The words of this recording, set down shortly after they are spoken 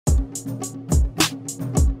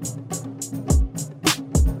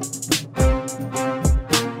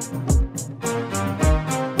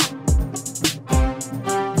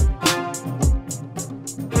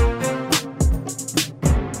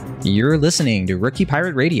You're listening to Rookie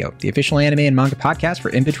Pirate Radio, the official anime and manga podcast for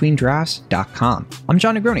InBetweenDrafts.com. I'm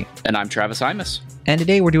John Negroni. And I'm Travis Imus. And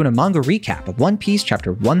today we're doing a manga recap of One Piece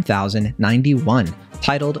chapter 1091,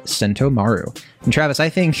 titled Sento Maru. And Travis, I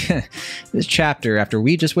think this chapter, after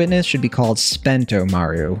we just witnessed, should be called Spento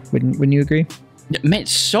Maru. Wouldn't you agree? Man,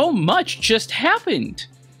 so much just happened.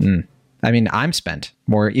 I mean, I'm spent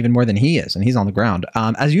even more than he is, and he's on the ground.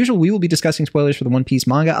 As usual, we will be discussing spoilers for the One Piece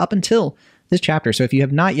manga up until this chapter. So if you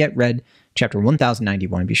have not yet read chapter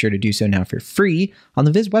 1091, be sure to do so now for free on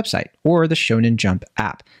the Viz website or the Shonen Jump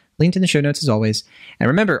app. Linked in the show notes as always. And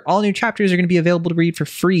remember, all new chapters are going to be available to read for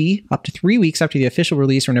free up to 3 weeks after the official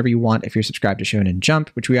release, whenever you want, if you're subscribed to Shonen Jump,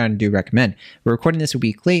 which we do recommend. We're recording this a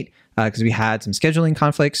week late because we had some scheduling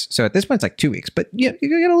conflicts. So at this point, it's like 2 weeks, but yeah, you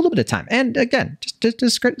get a little bit of time. And again, just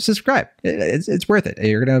subscribe. It's worth it.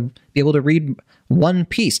 You're going to be able to read One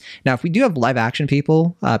Piece. Now, if we do have live action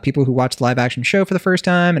people who watch the live action show for the first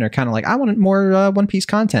time and are kind of like, I want more One Piece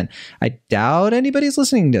content. I doubt anybody's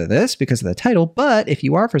listening to this because of the title, but if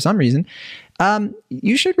you are for some reason,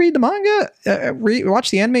 you should read the manga, watch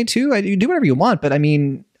the anime too. You do whatever you want, but I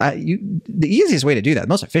mean, the easiest way to do that, the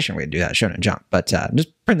most efficient way to do that is Shonen Jump. But I'm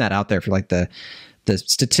just putting that out there for like the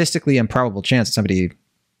statistically improbable chance that somebody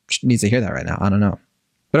needs to hear that right now. I don't know.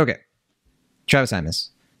 But okay, Travis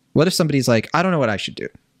Imus. What if somebody's like, I don't know what I should do,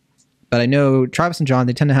 but I know Travis and John,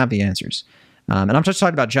 they tend to have the answers. And I'm just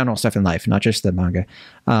talking about general stuff in life, not just the manga.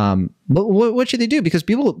 But what should they do? Because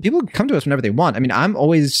people come to us whenever they want. I mean, I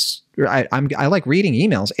like reading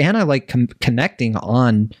emails, and I like connecting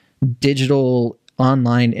on digital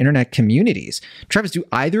online internet communities. Travis, do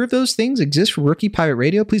either of those things exist for Rookie Pirate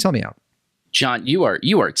Radio? Please help me out. John, you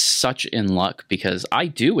are such in luck, because I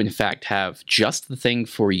do, in fact, have just the thing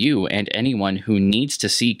for you and anyone who needs to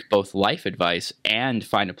seek both life advice and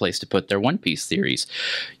find a place to put their One Piece theories.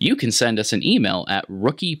 You can send us an email at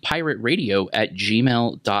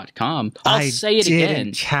rookiepirateradio@gmail.com. I'll say it again. I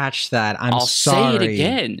didn't catch that. I'll sorry. say it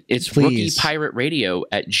again. It's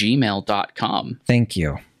rookiepirateradio@gmail.com. Thank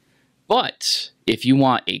you. But if you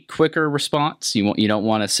want a quicker response, you don't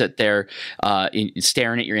want to sit there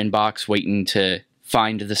staring at your inbox waiting to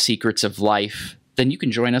find the secrets of life, then you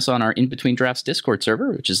can join us on our In Between Drafts Discord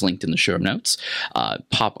server, which is linked in the show notes.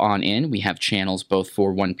 Pop on in. We have channels both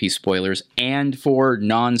for One Piece spoilers and for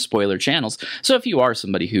non-spoiler channels. So if you are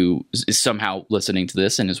somebody who is somehow listening to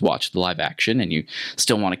this and has watched the live action and you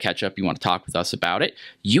still want to catch up, you want to talk with us about it,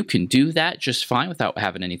 you can do that just fine without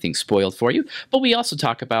having anything spoiled for you. But we also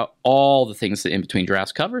talk about all the things that In Between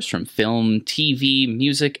Drafts covers, from film, TV,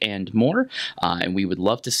 music, and more. And we would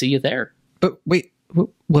love to see you there. But wait,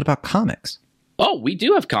 what about comics? Oh, we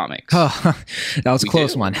do have comics. Oh, that was a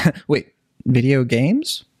close one. Wait, video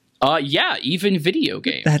games? Yeah, even video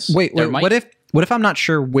games. Wait, what if I'm not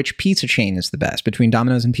sure which pizza chain is the best between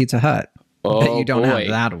Domino's and Pizza Hut? Bet you don't have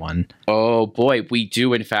that one. Oh boy, we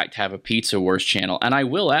do in fact have a Pizza Wars channel, and I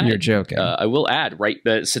will add. You're joking. I will add, right?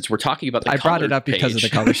 Since we're talking about the, I brought it up because of the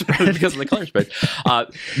color spread. Because of the color spread.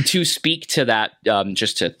 To speak to that,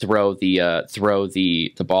 just to throw the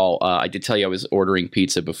ball. I did tell you I was ordering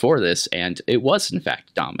pizza before this, and it was in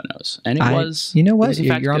fact Domino's, and it was. You know what?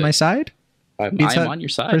 You're on my side. I'm on your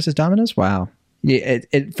side. Versus Domino's. Wow. Yeah,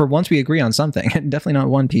 for once we agree on something. Definitely not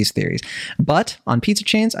One Piece theories, but on pizza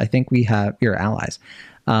chains, I think we're allies.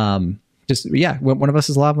 One of us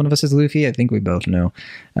is Lob, one of us is Luffy. I think we both know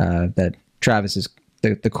that Travis is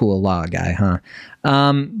the cool law guy, huh?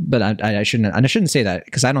 But I shouldn't say that,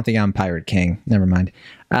 because I don't think I'm Pirate King. Never mind.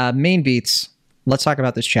 Main beats. Let's talk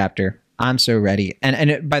about this chapter. I'm so ready.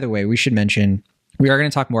 And by the way, we should mention, we are going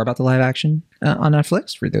to talk more about the live action on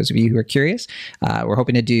Netflix, for those of you who are curious. We're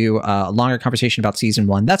hoping to do a longer conversation about season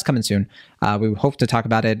 1. That's coming soon. We hope to talk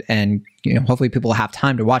about it, and hopefully people will have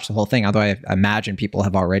time to watch the whole thing, although I imagine people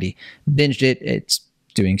have already binged it. It's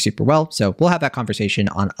doing super well, so we'll have that conversation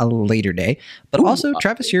on a later day. But also,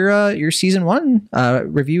 Travis, your season 1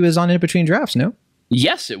 review is on In Between Drafts, no?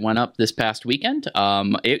 Yes, it went up this past weekend.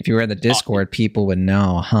 If you were in the Discord, people would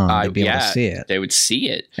know, huh? They'd be able to see it. They would see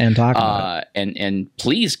it and talk about it. And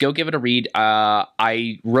please go give it a read.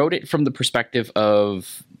 I wrote it from the perspective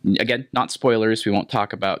of, again, not spoilers. We won't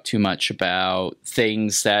talk about too much about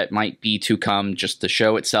things that might be to come, just the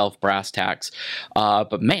show itself, brass tacks.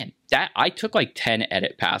 But man, that I took like 10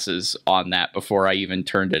 edit passes on that before I even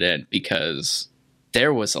turned it in, because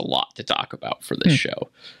there was a lot to talk about for this show.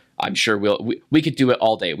 I'm sure we could do it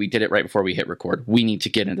all day. We did it right before we hit record. We need to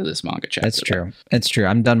get into this manga chapter. That's true. It's true.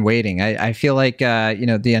 I'm done waiting. I feel like,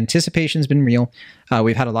 the anticipation's been real.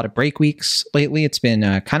 We've had a lot of break weeks lately. It's been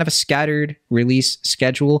kind of a scattered release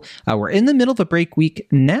schedule. We're in the middle of a break week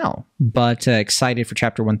now, but excited for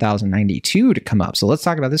chapter 1092 to come up. So let's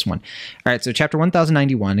talk about this one. All right. So chapter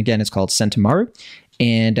 1091, again, it's called Sentomaru.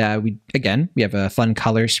 And we have a fun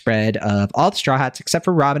color spread of all the Straw Hats except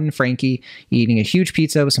for Robin and Frankie eating a huge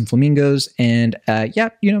pizza with some flamingos. And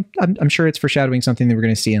I'm sure it's foreshadowing something that we're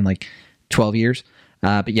going to see in like 12 years.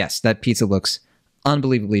 But yes, that pizza looks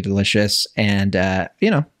unbelievably delicious. And,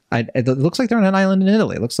 it looks like they're on an island in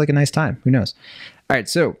Italy. It looks like a nice time. Who knows? All right.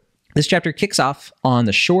 So this chapter kicks off on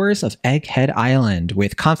the shores of Egghead Island,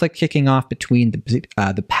 with conflict kicking off between the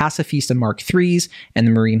Pacifista Mark IIIs and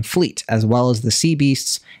the Marine Fleet, as well as the Sea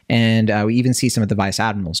Beasts, and we even see some of the Vice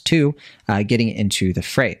Admirals too, getting into the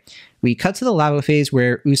fray. We cut to the Labo phase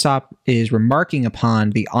where Usopp is remarking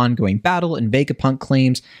upon the ongoing battle, and Vegapunk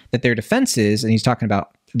claims that their defenses, and he's talking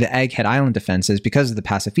about the Egghead Island defenses, because of the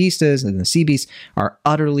Pacifistas and the Sea Beasts, are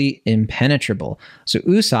utterly impenetrable. So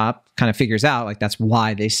Usopp kind of figures out like that's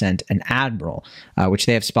why they sent an admiral, which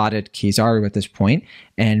they have spotted Kizaru at this point.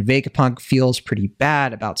 And Vegapunk feels pretty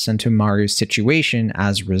bad about Sentomaru's situation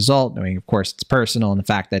as a result, knowing, of course, it's personal and the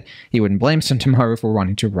fact that he wouldn't blame Sentomaru for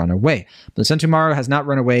wanting to run away. But Sentomaru has not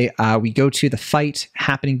run away. We go to the fight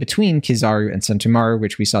happening between Kizaru and Sentomaru,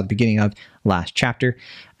 which we saw at the beginning of last chapter.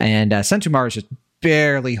 And Sentomaru is just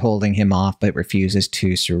barely holding him off, but refuses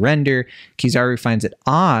to surrender. Kizaru finds it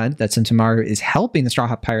odd that Sentomaru is helping the Straw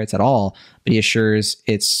Hat Pirates at all, but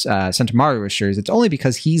Sentomaru assures it's only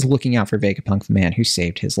because he's looking out for Vegapunk, the man who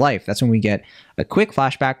saved his life. That's when we get a quick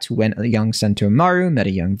flashback to when a young Sentomaru met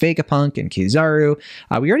a young Vegapunk and Kizaru.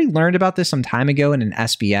 We already learned about this some time ago in an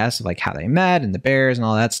SBS, of like how they met and the bears and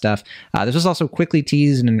all that stuff. This was also quickly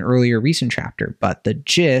teased in an earlier recent chapter, but the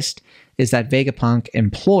gist is that Vegapunk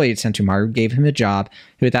employed Sentomaru, gave him a job,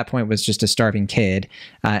 who at that point was just a starving kid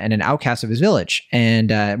and an outcast of his village.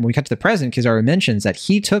 And when we cut to the present, Kizaru mentions that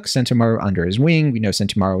he took Sentomaru under his wing. We know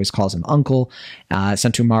Sentomaru always calls him uncle.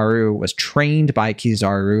 Sentomaru was trained by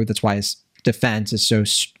Kizaru. That's why his defense is so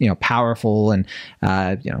powerful, and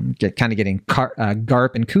getting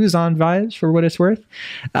Garp and Kuzan vibes for what it's worth.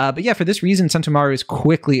 But yeah, for this reason, Sentomaru is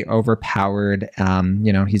quickly overpowered.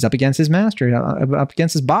 He's up against his master, up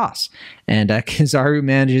against his boss, and Kizaru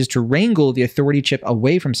manages to wrangle the authority chip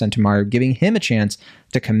away from Sentomaru, giving him a chance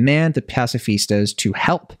to command the Pacifistas to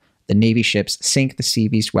help the Navy ships sink the Sea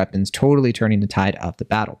Beast weapons, totally turning the tide of the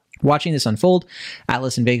battle. Watching this unfold,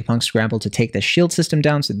 Atlas and Vegapunk scramble to take the shield system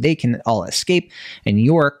down so they can all escape, and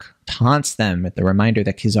York taunts them with the reminder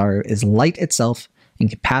that Kizaru is light itself and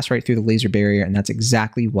can pass right through the laser barrier, and that's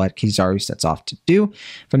exactly what Kizaru sets off to do.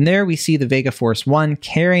 From there, we see the Vega Force 1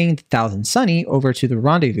 carrying the Thousand Sunny over to the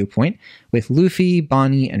rendezvous point, with Luffy,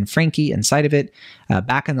 Bonnie, and Frankie inside of it.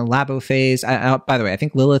 Back in the Labo phase, by the way, I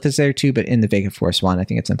think Lilith is there too, but in the Vega Force 1, I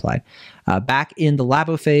think it's implied. Back in the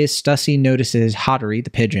Labo phase, Stussy notices Hattori, the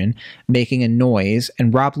pigeon, making a noise,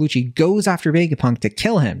 and Rob Lucci goes after Vegapunk to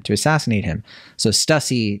kill him, to assassinate him. So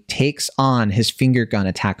Stussy takes on his finger gun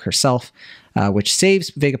attack herself, which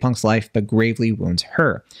saves Vegapunk's life, but gravely wounds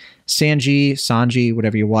her. Sanji,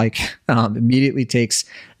 whatever you like, immediately takes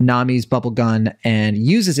Nami's bubble gun and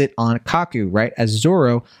uses it on Kaku, right as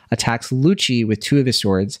Zoro attacks Lucci with two of his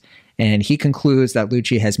swords. And he concludes that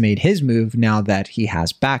Lucci has made his move now that he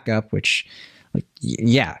has backup, which,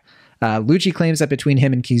 Lucci claims that between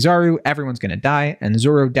him and Kizaru, everyone's going to die, and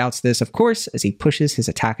Zoro doubts this, of course, as he pushes his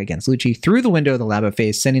attack against Lucci through the window of the Labo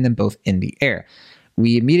phase, sending them both in the air.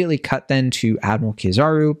 We immediately cut then to Admiral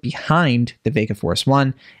Kizaru behind the Vega Force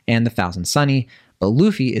 1 and the Thousand Sunny, but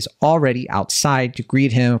Luffy is already outside to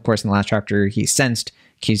greet him. Of course, in the last chapter, he sensed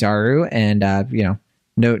Kizaru, and,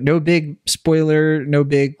 no big spoiler, no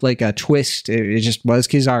big twist. It just was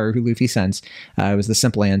Kizaru who Luffy sensed. It was the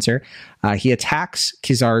simple answer. He attacks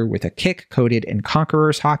Kizaru with a kick coated in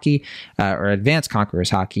Conqueror's Haki, or Advanced Conqueror's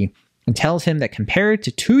Haki, and tells him that compared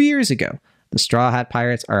to 2 years ago, the Straw Hat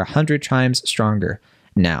Pirates are 100 times stronger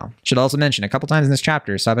now. Should also mention a couple times in this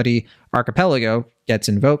chapter, Sabari Archipelago gets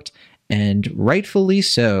invoked, and rightfully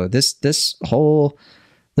so. This whole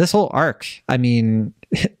arc, I mean,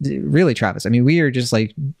 really, Travis, I mean, we are just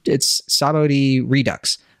like, it's Sabari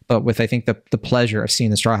Redux, but with, I think, the pleasure of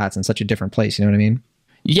seeing the Straw Hats in such a different place. You know what I mean?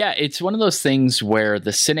 Yeah, it's one of those things where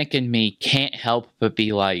the cynic in me can't help but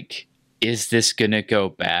be like, is this gonna go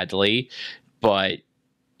badly? But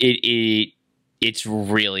it's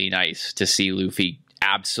really nice to see Luffy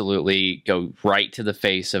absolutely go right to the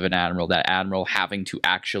face of an admiral, that admiral having to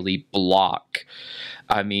actually block.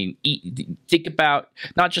 I mean, think about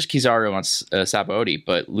not just Kizaru on Sabaody,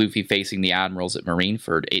 but Luffy facing the admirals at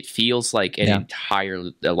Marineford. It feels like an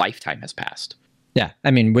entire lifetime has passed. Yeah,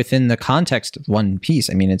 I mean, within the context of One Piece,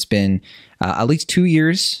 I mean, it's been at least 2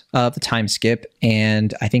 years of the time skip.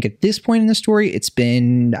 And I think at this point in the story, it's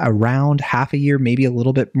been around half a year, maybe a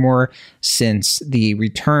little bit more, since the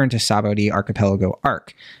return to Sabaody Archipelago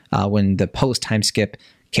arc, when the post-time skip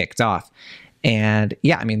kicked off. And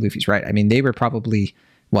yeah, I mean, Luffy's right. I mean, they were probably,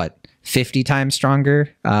 50 times stronger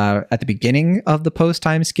at the beginning of the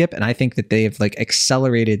post-time skip, and I think that they've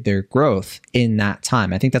accelerated their growth in that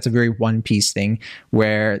time. I think that's a very One Piece thing,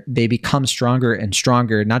 where they become stronger and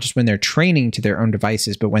stronger, not just when they're training to their own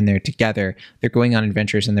devices, but when they're together, they're going on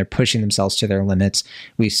adventures and they're pushing themselves to their limits.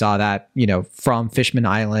 We saw that, from Fishman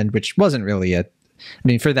Island, which wasn't really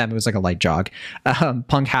for them, it was like a light jog.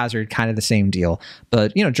 Punk Hazard, kind of the same deal.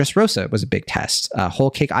 But, Dressrosa was a big test.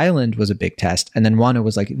 Whole Cake Island was a big test. And then Wano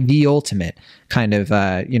was the ultimate kind of,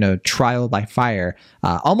 trial by fire.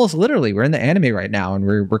 Almost literally, we're in the anime right now, and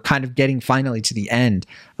we're kind of getting finally to the end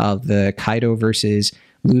of the Kaido versus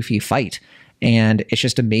Luffy fight. And it's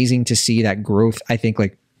just amazing to see that growth. I think,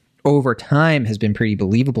 over time has been pretty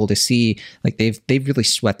believable to see. They've really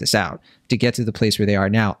sweat this out to get to the place where they are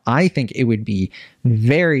now. I think it would be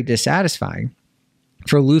very dissatisfying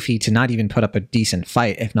for Luffy to not even put up a decent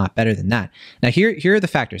fight, if not better than that. Now, here are the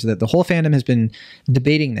factors that the whole fandom has been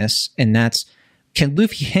debating this, and that's, can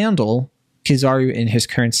Luffy handle Kizaru in his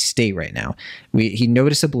current state right now? He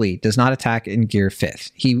noticeably does not attack in Gear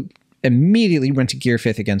 5th. He immediately went to Gear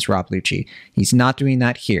 5th against Rob Lucci. He's not doing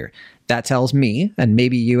that here. That tells me, and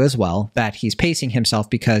maybe you as well, that he's pacing himself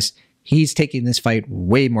because he's taking this fight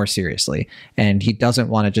way more seriously, and he doesn't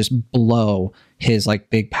want to just blow his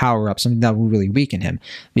big power up, something that will really weaken him.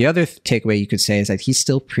 The other takeaway you could say is that he's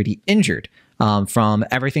still pretty injured from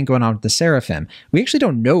everything going on with the Seraphim. We actually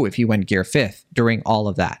don't know if he went Gear 5th during all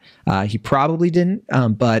of that. He probably didn't,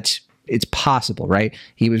 but it's possible, right?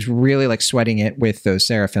 He was really sweating it with those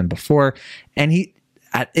Seraphim before, and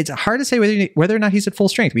it's hard to say whether or not he's at full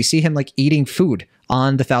strength. We see him eating food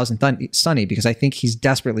on the Thousand Sunny, because I think he's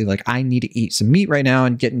desperately I need to eat some meat right now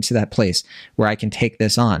and get into that place where I can take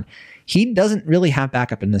this on. He doesn't really have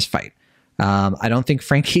backup in this fight. I don't think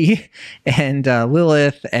Frankie and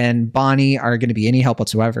Lilith and Bonnie are going to be any help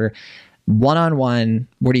whatsoever. One-on-one,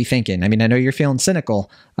 what are you thinking? I mean, I know you're feeling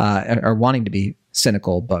cynical or wanting to be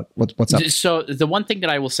cynical, but what's up? So the one thing that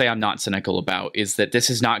I will say I'm not cynical about is that this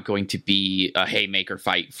is not going to be a haymaker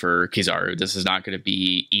fight for Kizaru. This is not going to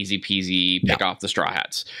be easy peasy, pick off the Straw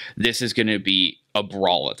Hats. This is going to be a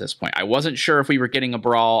brawl at this point. I wasn't sure if we were getting a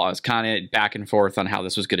brawl. I was kind of back and forth on how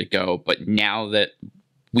this was going to go, but now that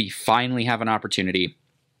we finally have an opportunity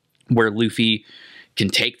where Luffy can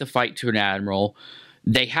take the fight to an admiral,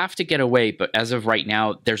 they have to get away, but as of right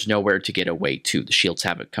now, there's nowhere to get away to. The shields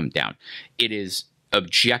haven't come down. It is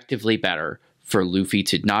objectively better for Luffy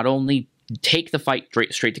to not only take the fight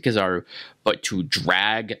straight to Kizaru, but to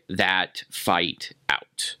drag that fight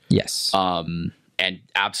out. Yes. And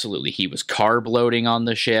absolutely, he was carb loading on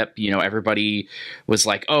the ship. Everybody was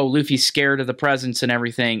like, oh, Luffy's scared of the presence and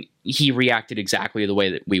everything. He reacted exactly the way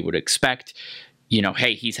that we would expect.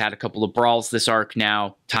 Hey, he's had a couple of brawls this arc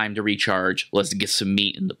now. Time to recharge. Let's get some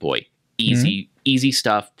meat in the boy. Easy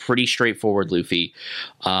stuff. Pretty straightforward, Luffy.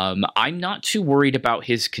 I'm not too worried about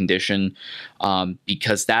his condition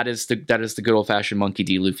because that is the good old fashioned Monkey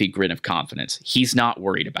D. Luffy grin of confidence. He's not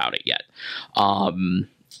worried about it yet.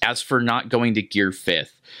 As for not going to Gear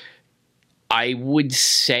 5th, I would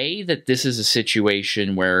say that this is a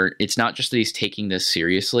situation where it's not just that he's taking this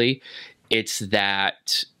seriously. It's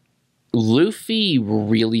that Luffy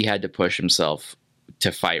really had to push himself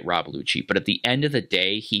to fight Rob Lucci, but at the end of the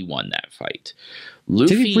day, he won that fight.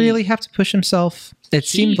 Luffy, did he really have to push himself? It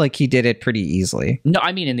seemed like he did it pretty easily. No,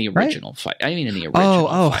 I mean in the original fight. I mean in the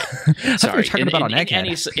original fight. Sorry, we're talking about on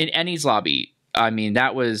Egghead. In Enies lobby.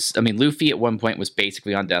 Luffy at one point was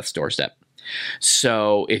basically on death's doorstep.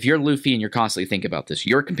 So if you're Luffy and you're constantly thinking about this,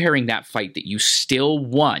 you're comparing that fight that you still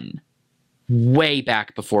won way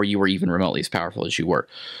back before you were even remotely as powerful as you were,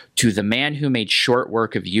 to the man who made short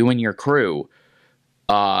work of you and your crew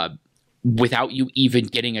without you even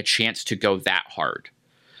getting a chance to go that hard.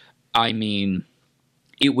 I mean,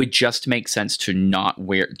 it would just make sense to not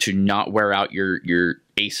wear out your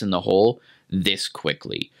ace in the hole this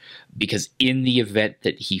quickly, because in the event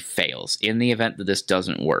that he fails, in the event that this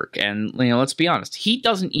doesn't work, and let's be honest, he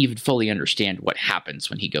doesn't even fully understand what happens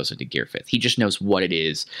when he goes into Gear 5th. He just knows what it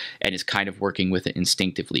is and is kind of working with it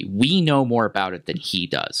instinctively. We know more about it than he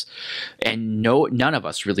does, and none of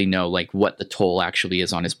us really know like what the toll actually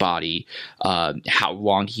is on his body, how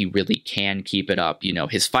long he really can keep it up.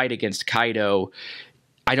 His fight against Kaido,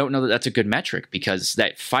 I don't know that that's a good metric, because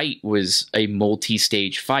that fight was a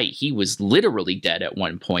multi-stage fight. He was literally dead at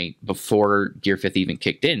one point before Gear 5th even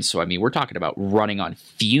kicked in. So, I mean, we're talking about running on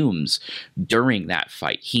fumes during that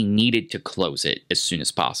fight. He needed to close it as soon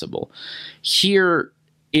as possible. Here,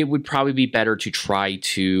 it would probably be better to try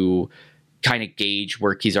to kind of gauge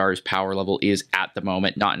where Kizaru's power level is at the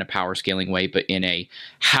moment, not in a power scaling way, but in a,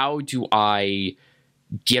 how do I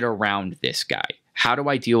get around this guy? How do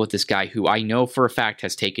I deal with this guy who I know for a fact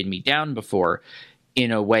has taken me down before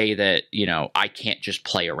in a way that, I can't just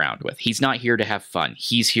play around with? He's not here to have fun.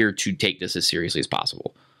 He's here to take this as seriously as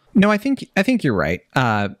possible. No, I think you're right.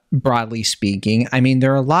 Broadly speaking, I mean,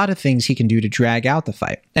 there are a lot of things he can do to drag out the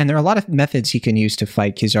fight. And there are a lot of methods he can use to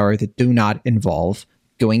fight Kizaru that do not involve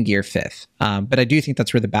going Gear 5th. But I do think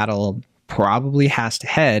that's where the battle probably has to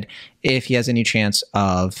head if he has any chance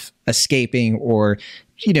of escaping or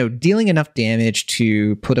dealing enough damage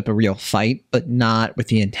to put up a real fight, but not with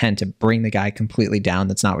the intent to bring the guy completely down.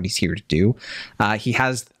 That's not what he's here to do.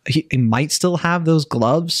 He might still have those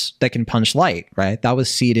gloves that can punch light, right? That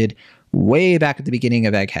was seeded way back at the beginning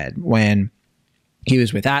of Egghead when he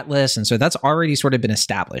was with Atlas, and so that's already sort of been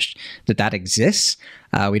established that exists.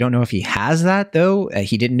 We don't know if he has that, though.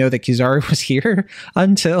 He didn't know that Kizaru was here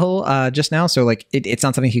until just now, so it's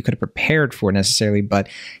not something he could have prepared for necessarily, but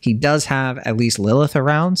he does have at least Lilith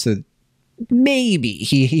around, so maybe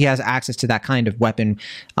he has access to that kind of weapon,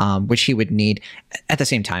 which he would need. At the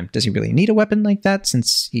same time, does he really need a weapon like that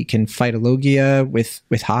since he can fight a Logia with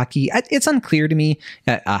Haki? It's unclear to me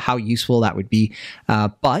how useful that would be,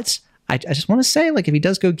 but I just want to say, if he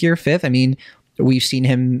does go Gear 5th, I mean, we've seen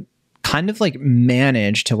him kind of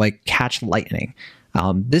manage to catch lightning.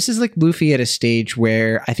 This is Luffy at a stage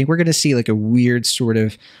where I think we're going to see a weird sort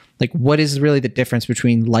of what is really the difference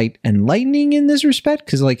between light and lightning in this respect?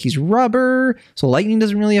 Because he's rubber, so lightning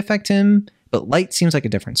doesn't really affect him. But light seems like a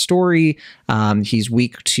different story. He's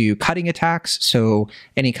weak to cutting attacks, so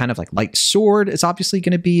any kind of light sword is obviously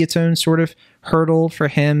going to be its own sort of hurdle for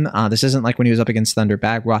him. This isn't like when he was up against Thunder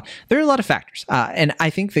Bagua. There are a lot of factors, and I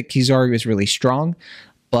think that Kizaru is really strong.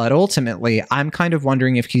 But ultimately, I'm kind of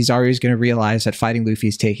wondering if Kizaru is going to realize that fighting Luffy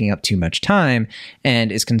is taking up too much time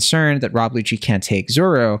and is concerned that Rob Lucci can't take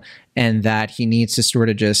Zoro and that he needs to sort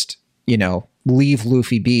of just, leave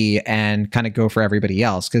Luffy be and kind of go for everybody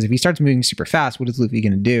else. Because if he starts moving super fast, what is Luffy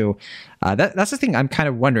going to do? That's the thing I'm kind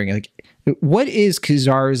of wondering. What is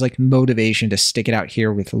Kizaru's motivation to stick it out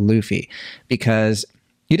here with Luffy? Because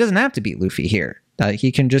he doesn't have to beat Luffy here.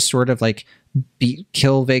 He can just sort of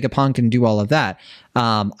kill Vegapunk and do all of that.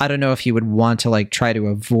 I don't know if he would want to try to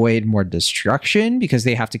avoid more destruction because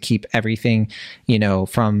they have to keep everything,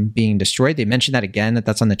 from being destroyed. They mentioned that again,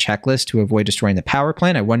 that's on the checklist to avoid destroying the power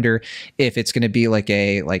plant. I wonder if it's going to be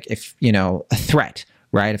a threat,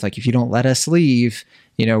 right? If you don't let us leave,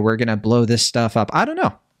 we're going to blow this stuff up. I don't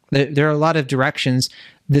know. There are a lot of directions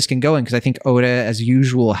this can go in because I think Oda, as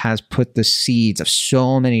usual, has put the seeds of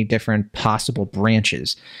so many different possible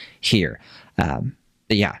branches here.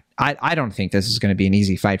 But yeah, I don't think this is going to be an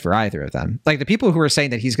easy fight for either of them. The people who are saying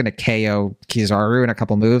that he's going to KO Kizaru in a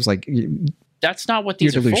couple moves, that's not what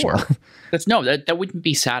these are for. That wouldn't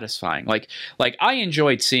be satisfying. I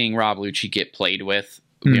enjoyed seeing Rob Lucci get played with,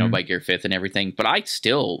 by Gear 5th and everything, but I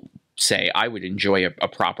still say I would enjoy a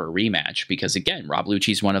proper rematch because, again, Rob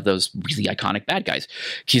Lucci's one of those really iconic bad guys.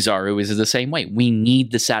 Kizaru is the same way. We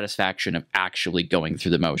need the satisfaction of actually going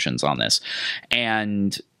through the motions on this.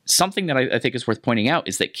 And something that I think is worth pointing out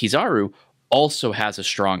is that Kizaru also has a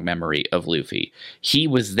strong memory of Luffy. He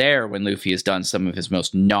was there when Luffy has done some of his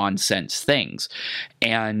most nonsense things.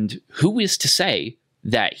 And who is to say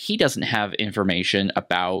that he doesn't have information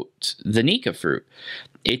about the Nika fruit?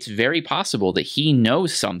 It's very possible that he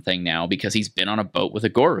knows something now because he's been on a boat with a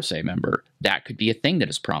Gorosei member. That could be a thing that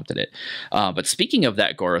has prompted it. But speaking of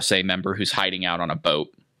that Gorosei member who's hiding out on a boat,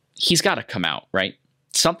 he's got to come out, right?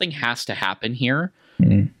 Something has to happen here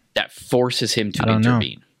that forces him to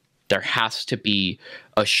intervene. There has to be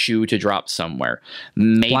a shoe to drop somewhere.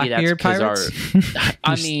 Maybe Blackbeard that's Kizaru.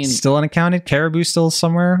 I mean, still unaccounted. Caribou still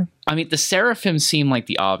somewhere. I mean, the Seraphim seem like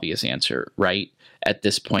the obvious answer, right? At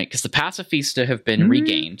this point, because the Pacifista have been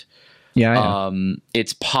regained. Yeah.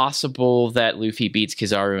 It's possible that Luffy beats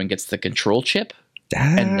Kizaru and gets the control chip,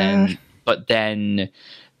 and then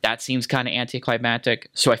That seems kind of anticlimactic.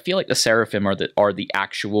 So I feel like the Seraphim are the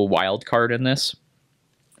actual wild card in this,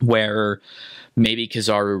 where maybe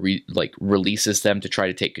Kizaru releases them to try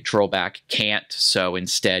to take control back. Can't. So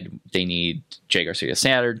instead, they need Jay Garcia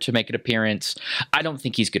Saturn to make an appearance. I don't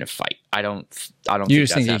think he's going to fight. I don't. You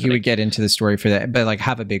just think that he would get into the story for that, but like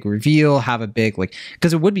have a big reveal, have a big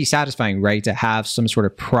because it would be satisfying, right, to have some sort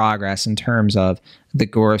of progress in terms of the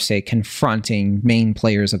Gorosei confronting main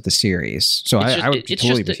players of the series. So I would be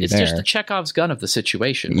totally with you there. It's just the Chekhov's gun of the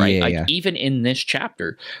situation, right? Yeah. Even in this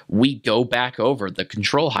chapter, we go back over the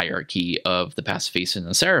control hierarchy of the Pacifist and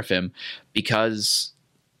the Seraphim because,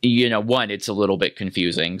 one, it's a little bit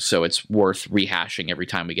confusing, so it's worth rehashing every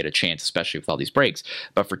time we get a chance, especially with all these breaks.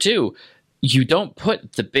 But for two, you don't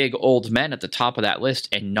put the big old men at the top of that list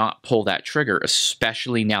and not pull that trigger,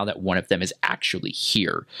 especially now that one of them is actually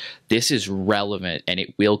here. This is relevant and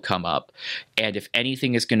it will come up. And if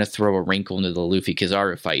anything is going to throw a wrinkle into the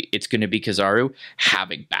Luffy-Kizaru fight, it's going to be Kizaru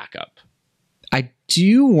having backup. I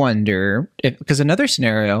do wonder, because another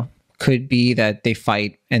scenario could be that they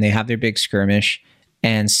fight and they have their big skirmish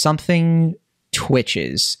and something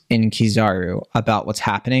twitches in Kizaru about what's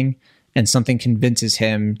happening, and something convinces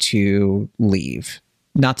him to leave.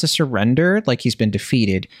 Not to surrender, like he's been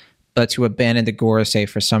defeated, but to abandon the Gorosei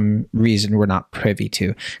for some reason we're not privy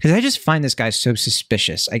to. Because I just find this guy so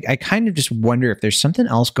suspicious. I kind of just wonder if there's something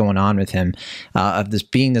else going on with him, of this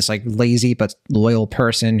being this like lazy but loyal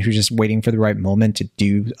person who's just waiting for the right moment to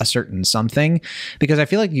do a certain something. Because I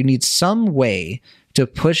feel like you need some way to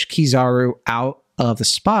push Kizaru out of the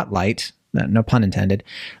spotlight, no pun intended,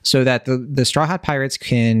 so that the Straw Hat Pirates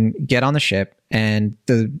can get on the ship and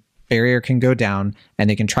the barrier can go down and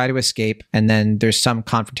they can try to escape, and then there's some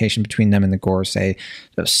confrontation between them and the Gorosei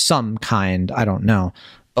of some kind. I don't know.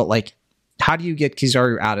 But like, how do you get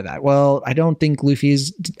Kizaru out of that? Well, I don't think Luffy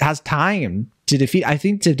has time to defeat. I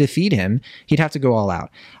think to defeat him, he'd have to go all out.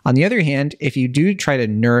 On the other hand, if you do try to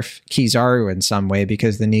nerf Kizaru in some way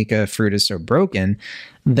because the Nika fruit is so broken,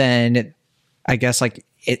 then I guess like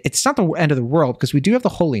it's not the end of the world, because we do have the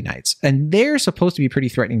Holy Knights and they're supposed to be pretty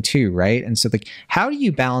threatening too, right? And so like, how do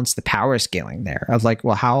you balance the power scaling there of like,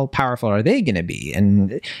 well, how powerful are they going to be?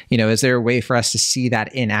 And, is there a way for us to see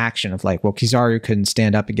that in action of like, well, Kizaru couldn't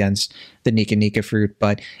stand up against the Nika fruit,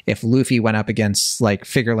 but if Luffy went up against like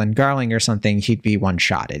Figurlin Garling or something, he'd be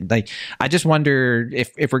one-shotted. Like, I just wonder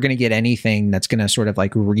if we're going to get anything that's going to sort of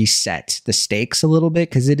like reset the stakes a little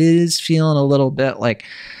bit, because it is feeling a little bit like,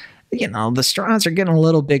 the Straws are getting a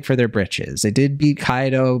little big for their britches. They did beat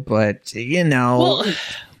Kaido, but,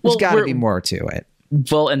 there's got to be more to it.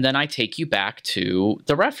 Well, and then I take you back to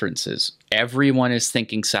the references. Everyone is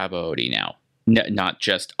thinking Sabaody now. Not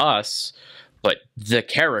just us, but the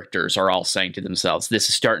characters are all saying to themselves, this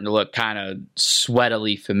is starting to look kind of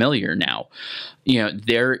sweatily familiar now.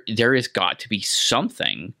 There has got to be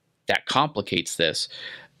something that complicates this.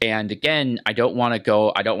 And again, I don't want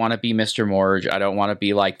to be Mr. Morge. I don't want to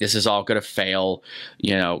be like, this is all going to fail,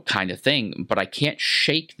 kind of thing. But I can't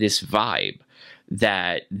shake this vibe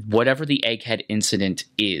that whatever the Egghead incident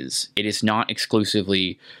is, it is not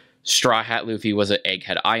exclusively Straw Hat Luffy was at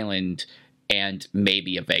Egghead Island and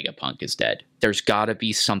maybe a Vegapunk is dead. There's got to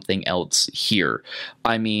be something else here.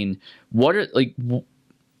 I mean, the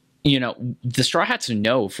Straw Hats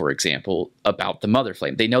know, for example, about the Mother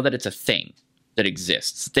Flame. They know that it's a thing that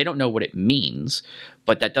exists. They don't know what it means,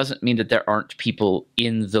 but that doesn't mean that there aren't people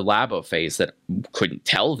in the Labo phase that couldn't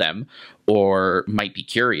tell them or might be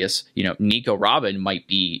curious. Nico Robin might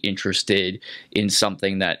be interested in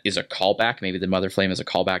something that is a callback. Maybe the Mother Flame is a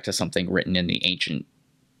callback to something written in the ancient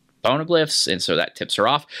poneglyphs, and so that tips her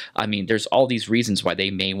off. I mean, there's all these reasons why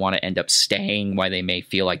they may want to end up staying, why they may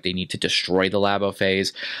feel like they need to destroy the Labo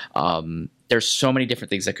phase. There's so many different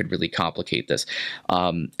things that could really complicate this.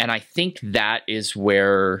 And I think that is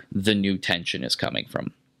where the new tension is coming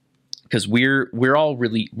from. Because we're all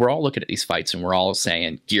looking at these fights and we're all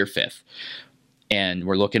saying Gear 5th. And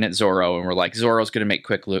we're looking at Zoro and we're like, Zoro's going to make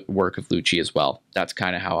quick work of Lucci as well. That's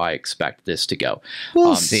kind of how I expect this to go.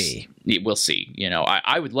 We'll see. We'll see.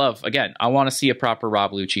 I would love, again, I want to see a proper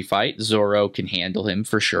Rob Lucci fight. Zoro can handle him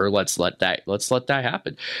for sure. Let's let that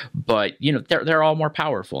happen. But, they're all more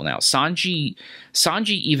powerful now. Sanji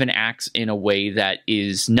even acts in a way that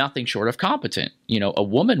is nothing short of competent. A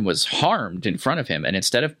woman was harmed in front of him, and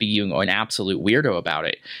instead of being an absolute weirdo about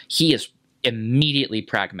it, he is immediately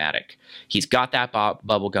pragmatic. He's got that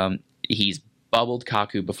bubblegum. He's bubbled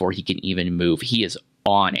Kaku before he can even move. He is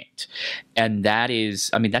on it. And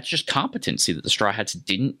that's just competency that the Straw Hats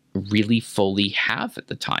didn't really fully have at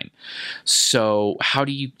the time. So how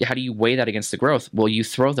do you weigh that against the growth? Well, you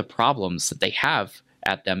throw the problems that they have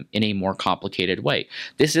at them in a more complicated way.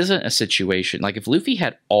 This isn't a situation like if Luffy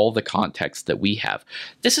had all the context that we have,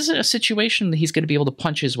 this isn't a situation that he's going to be able to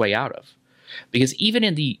punch his way out of. Because even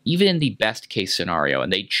in the best case scenario,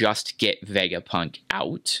 and they just get Vegapunk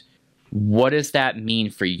out, what does that mean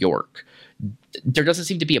for York? There doesn't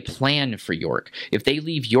seem to be a plan for York. If they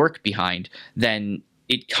leave York behind, then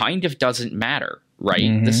it kind of doesn't matter, right?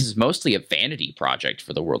 Mm-hmm. This is mostly a vanity project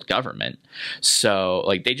for the world government. So,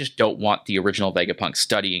 like, they just don't want the original Vegapunk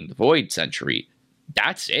studying the Void Century.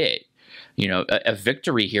 That's it. You know, a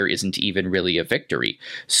victory here isn't even really a victory.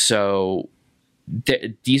 So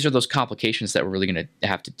these are those complications that we're really going to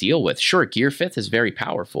have to deal with. Sure, Gear 5th is very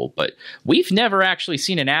powerful, but we've never actually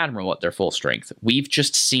seen an admiral at their full strength. We've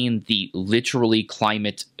just seen the literally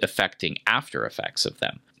climate affecting after effects of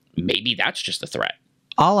them. Maybe that's just a threat.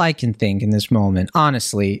 All I can think in this moment,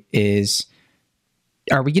 honestly, is,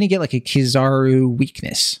 are we going to get like a Kizaru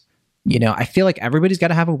weakness? You know, I feel like everybody's got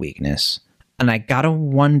to have a weakness. And I got to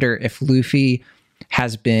wonder if Luffy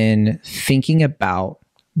has been thinking about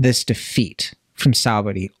this defeat from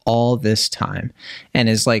Sabaody all this time and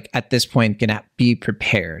is like at this point gonna be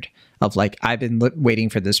prepared of like, I've been waiting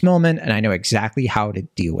for this moment and I know exactly how to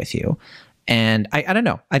deal with you. And I don't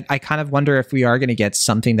know, I kind of wonder if we are going to get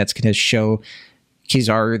something that's going to show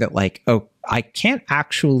Kizaru that like, oh, I can't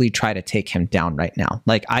actually try to take him down right now.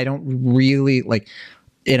 Like, I don't really, like,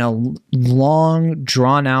 in a long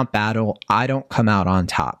drawn out battle, I don't come out on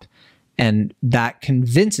top. And that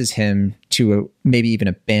convinces him to maybe even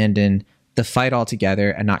abandon the fight altogether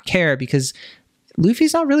and not care, because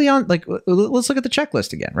Luffy's not really on, like, let's look at the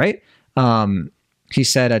checklist again, right? He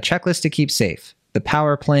said a checklist to keep safe: the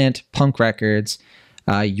power plant, Punk Records,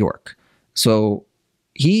 York. So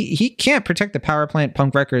he can't protect the power plant,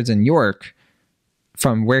 Punk Records, and York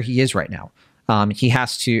from where he is right now. He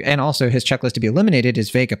has to, and also his checklist to be eliminated is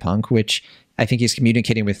Vegapunk, which I think he's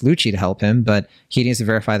communicating with Lucci to help him, but he needs to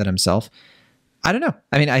verify that himself. I don't know.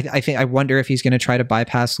 I mean, I wonder if he's going to try to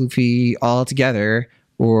bypass Luffy altogether,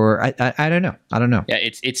 or I don't know. I don't know. Yeah,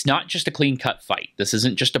 it's not just a clean cut fight. This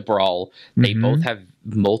isn't just a brawl. They both have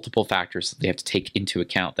multiple factors that they have to take into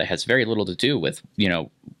account that has very little to do with, you know,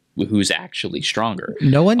 who's actually stronger.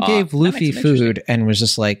 No one gave Luffy food and was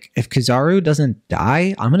just like, if Kizaru doesn't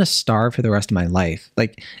die, I'm going to starve for the rest of my life.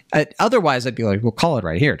 Like, otherwise I'd be like, we'll call it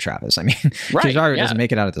right here, Travis. I mean, right, Kizaru doesn't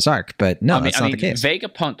make it out of this arc, but no, that's not the case.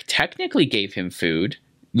 Vegapunk technically gave him food.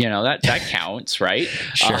 You know, that counts, right?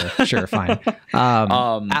 Sure, fine.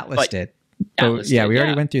 Atlas did. Atlas did, we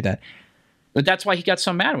already went through that. But that's why he got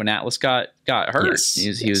so mad when Atlas got hurt.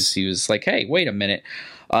 Yes, he was like, hey, wait a minute.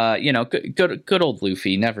 You know, good old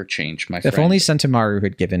Luffy never changed, my friend. If only Sentomaru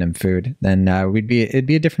had given him food, then it'd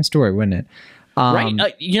be a different story, wouldn't it?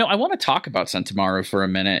 Right. You know, I want to talk about Sentomaru for a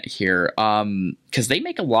minute here, because they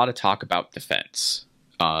make a lot of talk about defense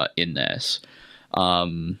in this.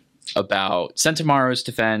 About Sentomaru's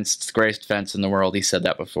defense, it's the greatest defense in the world. He said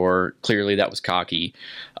that before. Clearly, that was cocky.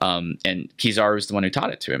 And Kizaru's the one who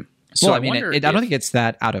taught it to him. So well, I mean, I don't think it's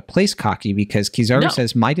that out of place cocky, because Kizaru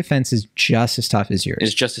says my defense is just as tough as yours.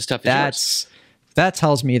 It's just as tough as yours. That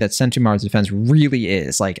tells me that Sentomaru's defense really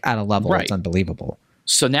is like at a level that's unbelievable.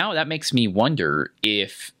 So now that makes me wonder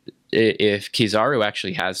if Kizaru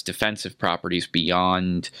actually has defensive properties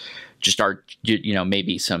beyond just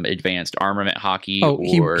maybe some advanced armament hockey. Oh,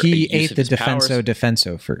 he ate the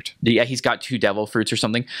defenso fruit. Yeah, he's got 2 devil fruits or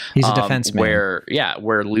something. He's a defense man.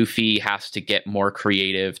 Where Luffy has to get more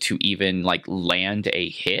creative to even like land a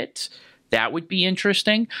hit. That would be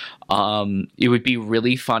interesting. It would be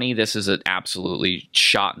really funny. This is an absolutely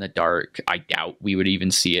shot in the dark. I doubt we would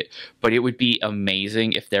even see it, but it would be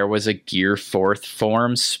amazing if there was a Gear 4th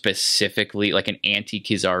form, specifically like an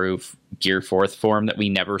anti-Kizaru Gear 4th form that we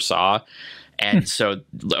never saw. And so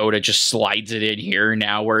Oda just slides it in here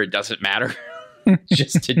now where it doesn't matter.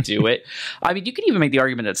 Just to do it. I mean, you could even make the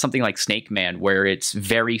argument that something like Snake Man, where it's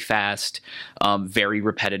very fast, very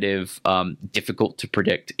repetitive, difficult to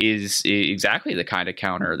predict, is exactly the kind of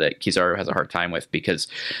counter that Kizaru has a hard time with, because,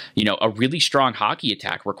 you know, a really strong hockey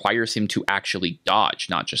attack requires him to actually dodge,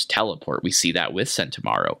 not just teleport. We see that with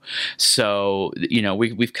Sentomaru. So, you know,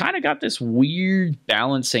 we've kind of got this weird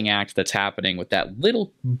balancing act that's happening with that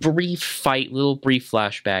little brief fight, little brief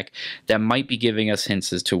flashback that might be giving us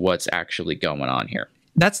hints as to what's actually going on here.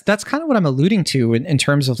 That's kind of what I'm alluding to in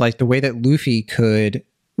terms of like the way that Luffy could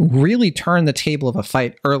really turn the table of a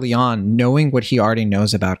fight early on, knowing what he already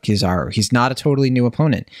knows about Kizaru. He's not a totally new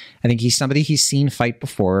opponent. I think he's somebody he's seen fight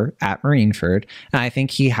before at Marineford, and I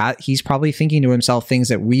think he's probably thinking to himself things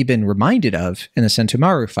that we've been reminded of in the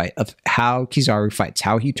Sentomaru fight, of how Kizaru fights,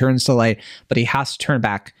 how he turns to light, but he has to turn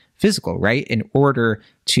back physical, right? In order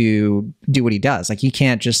to do what he does. Like, he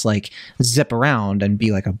can't just like zip around and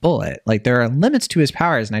be like a bullet. Like, there are limits to his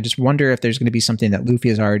powers. And I just wonder if there's going to be something that Luffy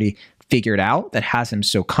has already figured out that has him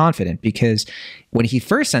so confident, because when he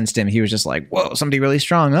first sensed him, he was just like, whoa, somebody really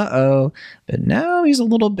strong. Uh-oh. But now he's a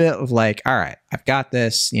little bit of like, all right, I've got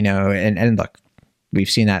this, and look, we've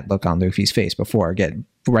seen that look on Luffy's face before,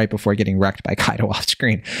 right before getting wrecked by Kaido off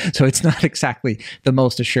screen. So it's not exactly the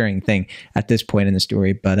most assuring thing at this point in the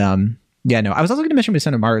story. But yeah, no, I was also going to mention with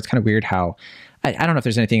Sentomaru, it's kind of weird how, I don't know if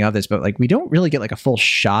there's anything of this, but like, we don't really get like a full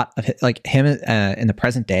shot of like him in the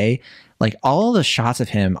present day. Like, all the shots of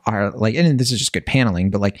him are like, and this is just good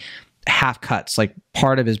paneling, but like half cuts, like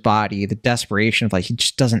part of his body, the desperation of like, he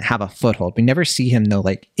just doesn't have a foothold. We never see him though,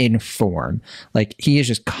 like in form. Like, he is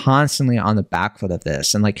just constantly on the back foot of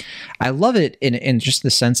this. And like, I love it in just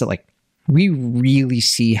the sense that like, we really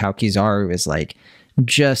see how Kizaru is like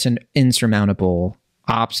just an insurmountable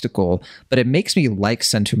obstacle, but it makes me like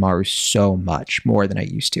Sentomaru so much more than I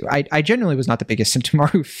used to. I genuinely was not the biggest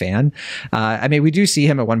Sentomaru fan. I mean, we do see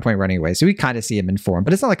him at one point running away, so we kind of see him in form,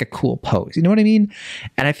 but it's not like a cool pose. You know what I mean?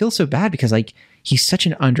 And I feel so bad because like, he's such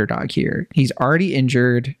an underdog here. He's already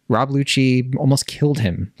injured. Rob Lucci almost killed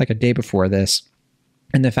him like a day before this.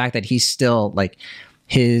 And the fact that he's still like,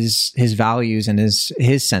 his values and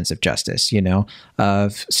his sense of justice,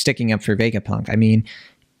 of sticking up for Vegapunk. I mean,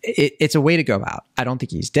 it's a way to go out. I don't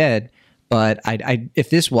think he's dead, but if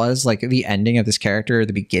this was like the ending of this character, or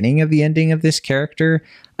the beginning of the ending of this character,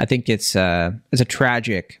 I think it's a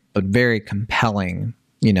tragic but very compelling,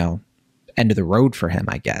 end of the road for him,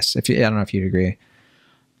 I guess. I don't know if you'd agree.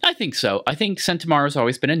 I think so. I think Sentomaru's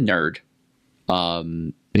always been a nerd.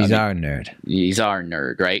 He's our nerd. He's our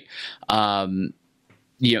nerd, right?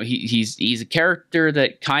 He's a character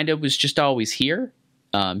that kind of was just always here.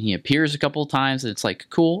 He appears a couple of times and it's like,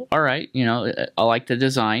 cool. All right. I like the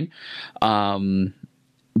design.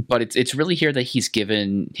 But it's really here that he's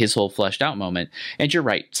given his whole fleshed out moment. And you're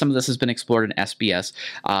right. Some of this has been explored in SBS.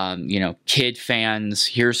 Kid fans,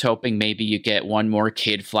 here's hoping maybe you get one more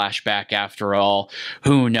kid flashback after all.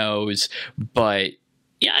 Who knows? But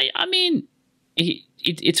yeah, I mean,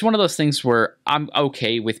 it's one of those things where I'm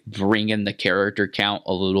okay with bringing the character count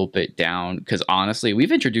a little bit down, because honestly,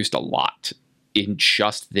 we've introduced a lot in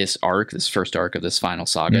just this arc, this first arc of this final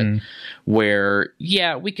saga, where,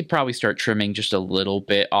 yeah, we could probably start trimming just a little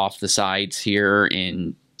bit off the sides here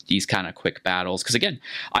in these kind of quick battles. Because again,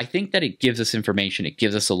 I think that it gives us information. It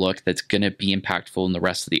gives us a look that's going to be impactful in the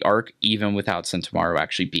rest of the arc, even without Sentomaru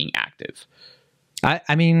actually being active.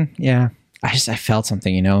 I mean, yeah. I felt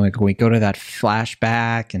something, like when we go to that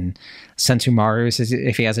flashback and Sentomaru says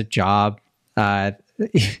if he has a job,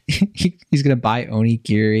 he's gonna buy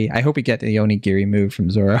onigiri. I hope we get the onigiri move from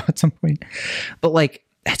Zoro at some point. But like,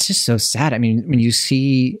 that's just so sad. I mean, when you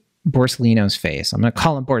see Borsalino's face, I'm gonna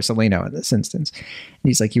call him Borsalino in this instance, and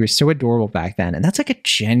he's like, you were so adorable back then, and that's like a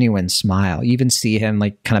genuine smile. You even see him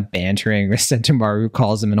like kind of bantering with Sentomaru, who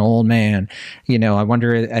calls him an old man. I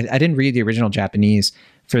wonder. I didn't read the original Japanese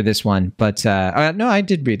for this one, but no, I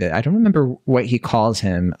did read it. I don't remember what he calls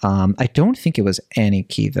him. I don't think it was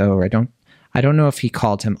Aniki though. I don't know if he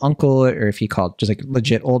called him uncle or if he called just like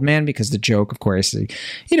legit old man, because the joke, of course, we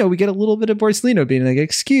get a little bit of Borsalino being like,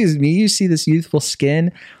 excuse me, you see this youthful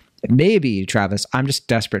skin? Maybe, Travis, I'm just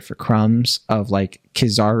desperate for crumbs of like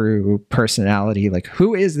Kizaru personality. Like,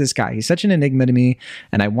 who is this guy? He's such an enigma to me,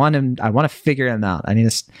 and I want to figure him out. I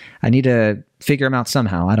need to figure him out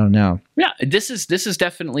somehow. I don't know. Yeah, this is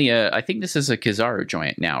definitely I think this is a Kizaru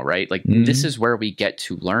joint now, right? Like, this is where we get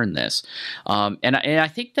to learn this. And I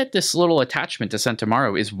think that this little attachment to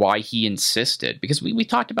Sentomaru is why he insisted, because we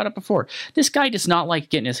talked about it before. This guy does not like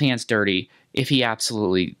getting his hands dirty if he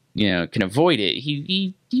absolutely can avoid it.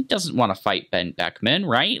 He doesn't want to fight Ben Beckman,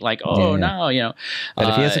 right? Like, no. But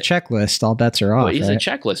if he has a checklist, all bets are off. Well, he's a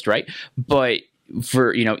checklist, right? But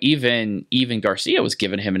for even Garcia was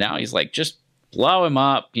giving him now. He's like, just blow him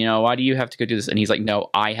up. Why do you have to go do this? And he's like, no,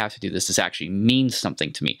 I have to do this. This actually means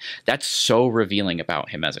something to me. That's so revealing about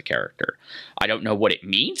him as a character. I don't know what it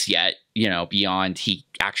means yet, beyond he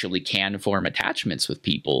actually can form attachments with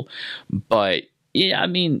people, but yeah, I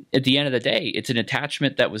mean, at the end of the day, it's an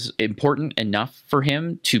attachment that was important enough for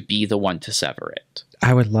him to be the one to sever it.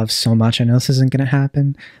 I would love so much. I know this isn't going to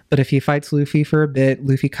happen, but if he fights Luffy for a bit,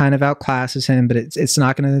 Luffy kind of outclasses him, but it's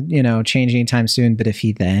not going to, change anytime soon. But if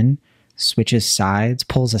he then switches sides,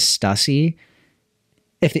 pulls a Stussy,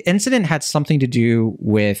 if the incident had something to do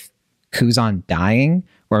with Kuzan dying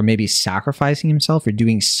or maybe sacrificing himself or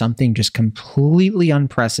doing something just completely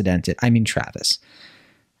unprecedented, I mean, Travis,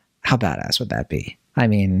 how badass would that be? I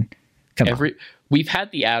mean, Come on. We've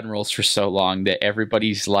had the admirals for so long that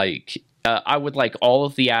everybody's like, I would like all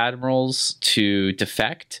of the admirals to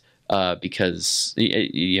defect. Because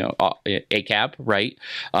ACAB, right?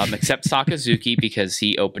 Except Sakazuki because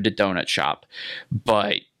he opened a donut shop,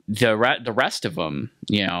 but the rest of them,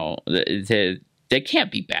 they can't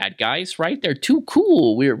be bad guys, right? They're too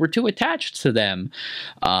cool. We're too attached to them.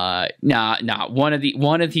 Nah. One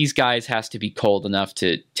of these guys has to be cold enough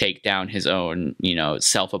to take down his own,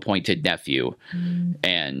 self-appointed nephew,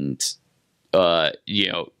 and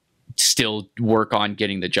still work on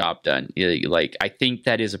getting the job done. Like, I think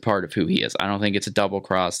that is a part of who he is. I don't think it's a double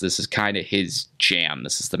cross. This is kind of his jam.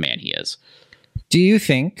 This is the man he is. Do you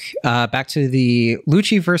think, back to the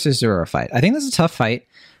Lucci versus Zoro fight, I think this is a tough fight,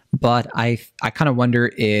 but I kind of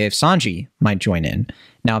wonder if Sanji might join in.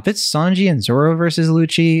 Now, if it's Sanji and Zoro versus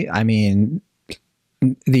Lucci, I mean,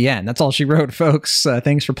 the end. That's all she wrote, folks.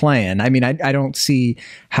 Thanks for playing. I mean, I don't see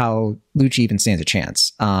how Lucci even stands a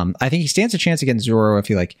chance. I think he stands a chance against Zoro if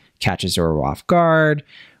he catches Zoro off guard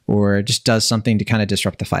or just does something to kind of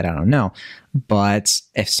disrupt the fight. I don't know. But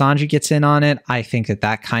if Sanji gets in on it, I think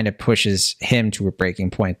that kind of pushes him to a breaking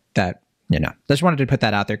point that, just wanted to put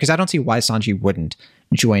that out there because I don't see why Sanji wouldn't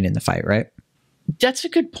join in the fight, right? That's a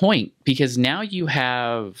good point, because now you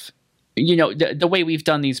have... the way we've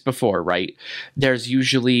done these before, right? There's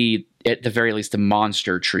usually, at the very least, the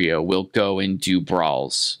monster trio will go and do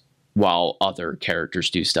brawls while other characters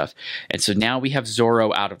do stuff. And so now we have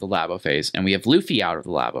Zoro out of the Labo phase, and we have Luffy out of the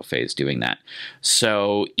Labo phase doing that.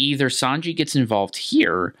 So either Sanji gets involved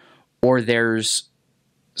here, or there's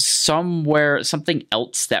something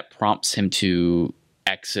else that prompts him to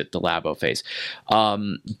exit the Labo phase.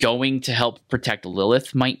 Going to help protect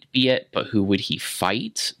Lilith might be it, but who would he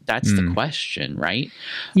fight? That's the question, right?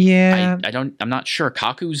 Yeah. I'm not sure.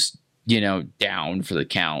 Kaku's, down for the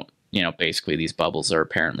count. Basically these bubbles are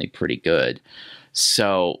apparently pretty good.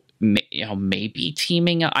 So, maybe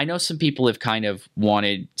teaming up. I know some people have kind of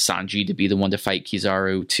wanted Sanji to be the one to fight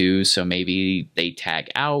Kizaru too, so maybe they tag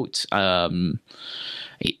out.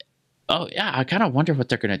 Oh yeah, I kind of wonder what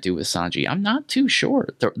they're going to do with Sanji. I'm not too sure.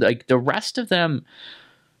 The rest of them,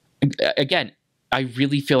 again, I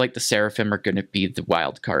really feel like the Seraphim are going to be the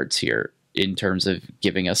wild cards here in terms of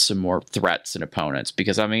giving us some more threats and opponents.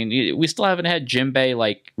 Because I mean, we still haven't had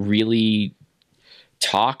Jinbei really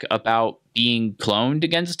talk about being cloned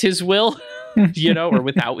against his will, or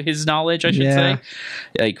without his knowledge, I should say.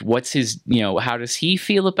 Like, what's his, how does he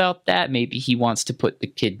feel about that? Maybe he wants to put the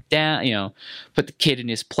kid down, put the kid in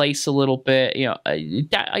his place a little bit.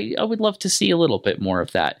 I would love to see a little bit more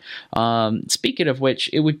of that. Speaking of which,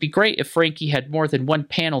 it would be great if Frankie had more than one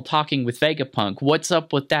panel talking with Vegapunk. What's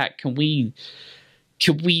up with that? Can we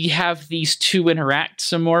have these two interact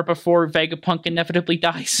some more before Vegapunk inevitably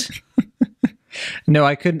dies? No,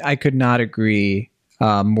 I could not agree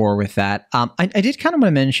more with that. I did kind of want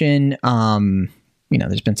to mention,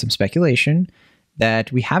 there's been some speculation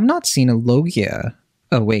that we have not seen a Logia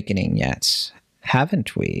awakening yet,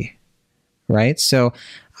 haven't we? Right? So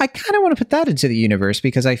I kind of want to put that into the universe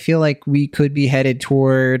because I feel like we could be headed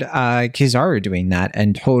toward Kizaru doing that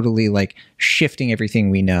and totally shifting everything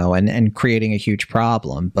we know and creating a huge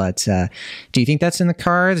problem. But do you think that's in the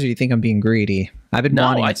cards, or do you think I'm being greedy? I've been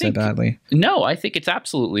wanting it so badly. No, I think it's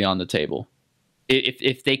absolutely on the table.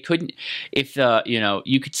 If they couldn't,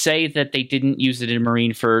 you could say that they didn't use it in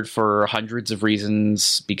Marineford for hundreds of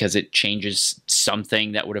reasons because it changes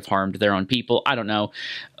something that would have harmed their own people. I don't know.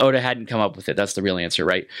 Oda hadn't come up with it. That's the real answer,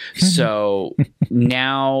 right? So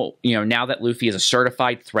now that Luffy is a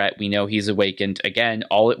certified threat, we know he's awakened. Again,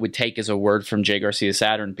 all it would take is a word from J. Garcia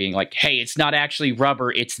Saturn being like, hey, it's not actually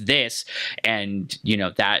rubber, it's this. And,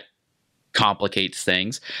 that complicates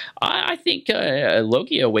things. I think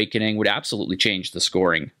Logia awakening would absolutely change the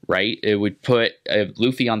scoring, right? It would put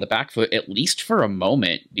Luffy on the back foot, at least for a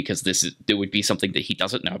moment, because it would be something that he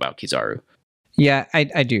doesn't know about Kizaru. Yeah,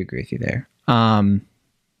 I do agree with you there.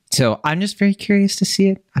 So I'm just very curious to see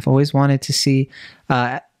it. I've always wanted to see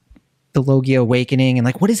the Logia awakening and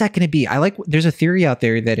what is that going to be? There's a theory out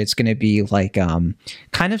there that it's going to be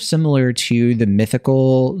kind of similar to the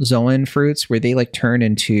mythical Zoan fruits where they turn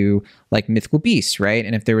into mythical beasts, right?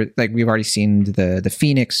 And if there were we've already seen the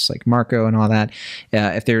Phoenix, Marco and all that,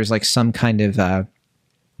 if there's some kind of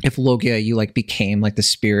if Logia you became the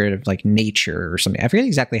spirit of nature or something. I forget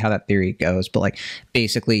exactly how that theory goes, but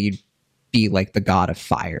basically you'd be the god of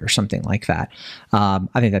fire or something like that. I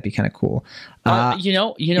think that'd be kind of cool.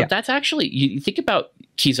 Yeah. That's actually, you think about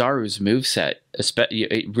Kizaru's moveset,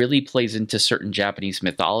 it really plays into certain Japanese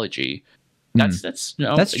mythology. That's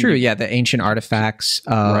true. Yeah, the ancient artifacts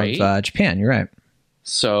of Japan. You're right.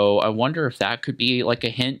 So I wonder if that could be like a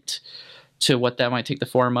hint to what that might take the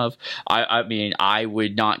form of. I mean, I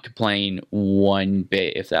would not complain one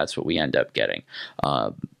bit if that's what we end up getting.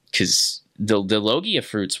 Because the Logia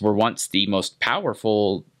fruits were once the most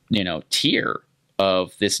powerful, tier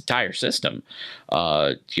of this entire system.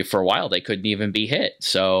 For a while, they couldn't even be hit.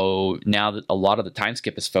 So now that a lot of the time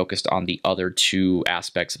skip is focused on the other two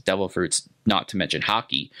aspects of devil fruits, not to mention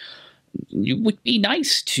hockey, it would be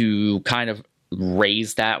nice to kind of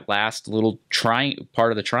raise that last little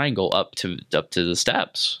part of the triangle up to the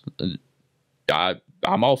steps.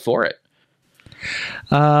 I'm all for it.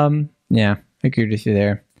 Yeah, I agree with you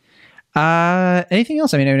there. Anything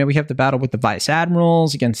else? I mean, I know we have the battle with the Vice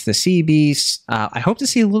Admirals against the Sea Beasts. I hope to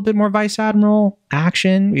see a little bit more Vice Admiral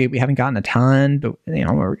action. We haven't gotten a ton, but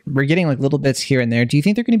we're getting like little bits here and there. Do you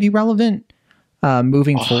think they're going to be relevant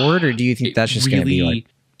moving forward, or do you think that's just going to be like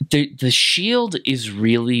the shield is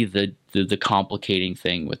really the complicating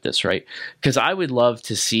thing with this, right? Because I would love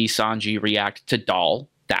to see Sanji react to Dahl.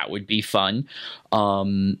 That would be fun.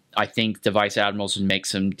 I think the Vice Admirals would make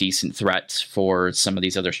some decent threats for some of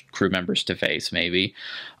these other crew members to face, maybe.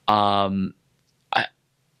 They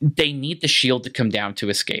need the shield to come down to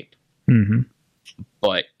escape. Mm-hmm.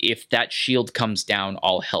 But if that shield comes down,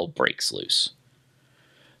 all hell breaks loose.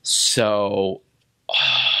 So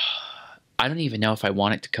I don't even know if I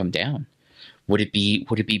want it to come down. Would it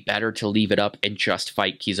be better to leave it up and just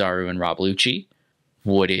fight Kizaru and Rob Lucci?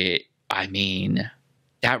 I mean,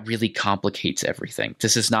 that really complicates everything.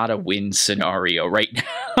 This is not a win scenario right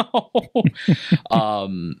now.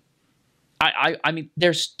 I mean,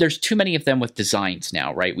 there's too many of them with designs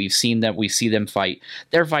now, right? We see them fight.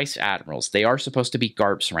 They're Vice Admirals. They are supposed to be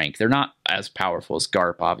Garp's rank. They're not as powerful as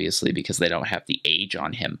Garp, obviously, because they don't have the age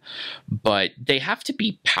on him. But they have to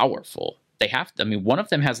be powerful. One of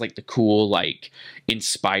them has like the cool, like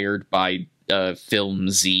inspired by film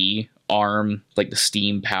Z arm, like the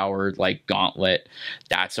steam powered like gauntlet.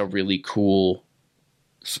 That's a really cool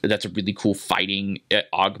fighting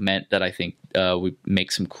augment that I think would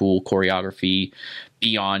make some cool choreography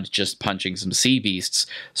beyond just punching some sea beasts.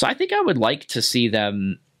 So I think I would like to see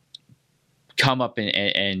them come up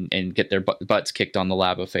and get their butts kicked on the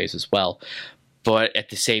Labo phase as well. But at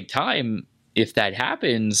the same time, if that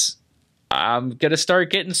happens, I'm going to start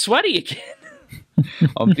getting sweaty again.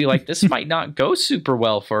 I'll be like, this might not go super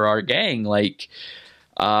well for our gang. Like,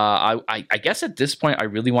 I guess at this point, I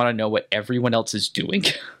really want to know what everyone else is doing.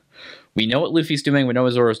 We know what Luffy's doing. We know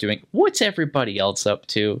what Zoro's doing. What's everybody else up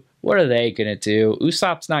to? What are they going to do?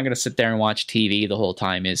 Usopp's not going to sit there and watch TV the whole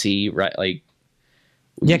time, is he? Right? Like,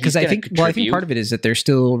 yeah, because I think part of it is that they're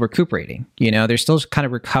still recuperating. They're still kind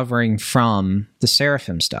of recovering from the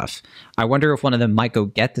Seraphim stuff. I wonder if one of them might go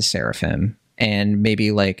get the Seraphim and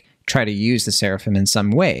maybe like try to use the Seraphim in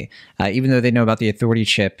some way. Even though they know about the authority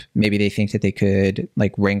chip, maybe they think that they could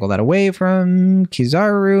like wrangle that away from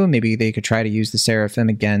Kizaru. Maybe they could try to use the Seraphim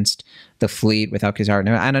against the fleet without Kizaru.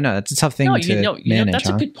 No, I don't know. That's a tough thing to manage. That's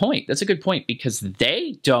a good point. That's a good point because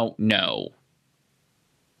they don't know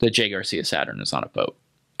that Jay Garcia Saturn is on a boat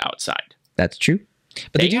outside. That's true.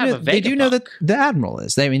 But they do know that the Admiral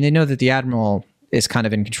is. They know that the Admiral is kind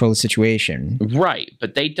of in control of the situation. Right,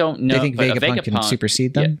 but they don't know. They think Vegapunk can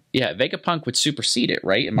supersede them? Yeah, Vegapunk would supersede it,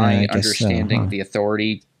 right? Am I understanding the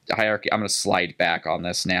authority hierarchy? I'm going to slide back on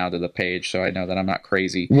this now to the page so I know that I'm not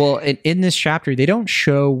crazy. Well, in this chapter, they don't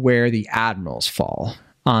show where the Admirals fall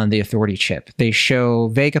on the authority chip. They show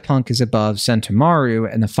Vegapunk is above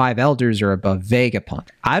Sentomaru and the Five Elders are above Vegapunk.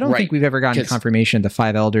 I don't think we've ever gotten confirmation the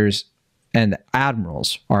Five Elders and the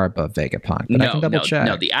Admirals are above Vegapunk, but I can double check.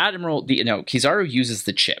 No, the Admiral, Kizaru uses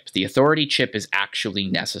the chip. The authority chip is actually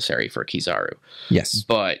necessary for Kizaru. Yes.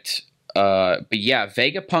 But yeah,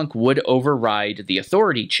 Vegapunk would override the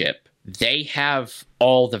authority chip. They have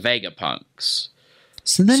all the Vegapunks.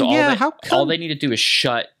 So then, all they need to do is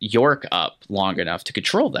shut York up long enough to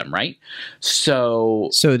control them, right? So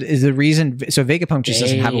is the reason? So Vegapunk just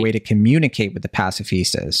doesn't have a way to communicate with the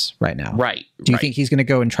pacifistas right now, right? Do you think he's going to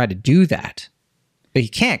go and try to do that? But he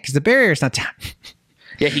can't because the barrier's not down.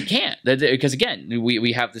 Yeah, he can't because again,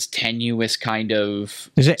 we have this tenuous kind of.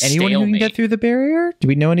 Is there anyone who can get through the barrier? Do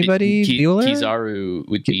we know anybody? Kizaru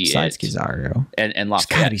would be besides Kizaru, and Lafayette.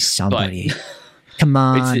 There's got to be somebody. Come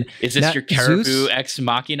on. Is this your Caribou ex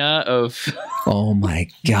machina of... Oh my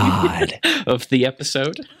God. of the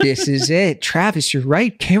episode? This is it. Travis, you're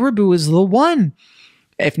right. Caribou is the one.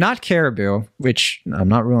 If not Caribou, which I'm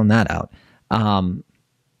not ruling that out.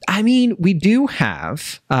 I mean, we do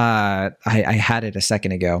have... I had it a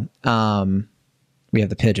second ago. We have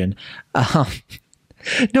the pigeon.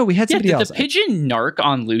 No, we had Yeah, somebody did else. the pigeon narc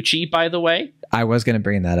on Lucci, by the way? I was going to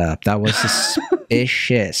bring that up. That was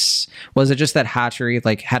suspicious. Was it just that Hatchery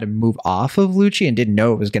like had to move off of Lucci and didn't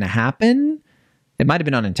know it was going to happen? It might have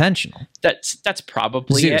been unintentional. That's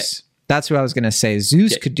probably Zeus. it. That's what I was going to say.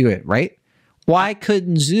 Zeus could do it, right? Why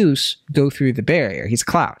couldn't Zeus go through the barrier? He's a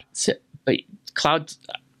cloud. But Cloud.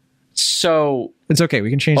 So it's okay. We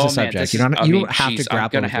can change the man, subject. You don't have to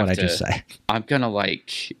grapple with what I just say. I'm gonna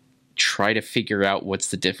try to figure out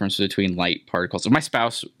what's the difference between light particles. If my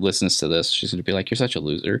spouse listens to this, she's gonna be like, "You're such a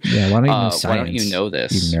loser." Yeah. Why don't you know science? Why don't you know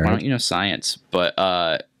this? Why don't you know science? But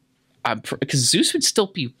because Zeus would still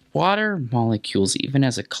be water molecules even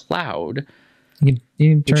as a cloud, which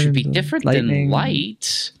should be different than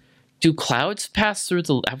light. Do clouds pass through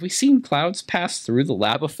the? Have we seen clouds pass through the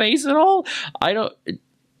lava phase at all? I don't.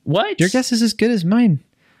 What? Your guess is as good as mine.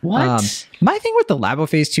 What? My thing with the labo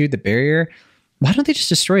phase 2, the barrier. Why don't they just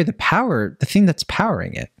destroy the thing that's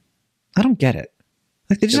powering it? I don't get it.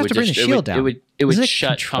 Like they just have to bring the shield down. It would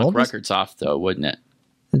shut Punk Records off, though, wouldn't it?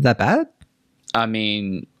 Is that bad? I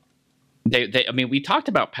mean, we talked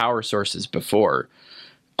about power sources before.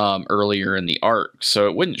 Earlier in the arc, so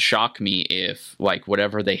it wouldn't shock me if like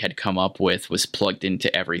whatever they had come up with was plugged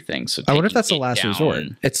into everything. So I wonder if that's the last resort.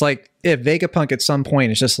 It's like if Vegapunk at some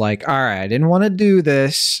point is just like, all right, I didn't want to do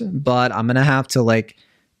this, but I'm gonna have to like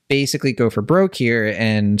basically go for broke here,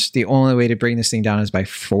 and the only way to bring this thing down is by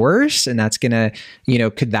force, and that's gonna,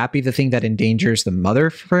 could that be the thing that endangers the mother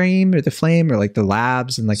frame or the flame or like the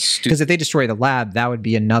labs, and like because if they destroy the lab, that would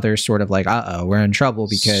be another sort of like, we're in trouble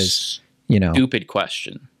because stupid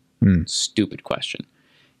question. Stupid question.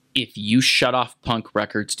 If you shut off Punk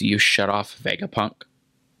Records, do you shut off Vegapunk?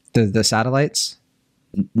 The satellites?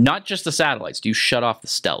 Not just the satellites. Do you shut off the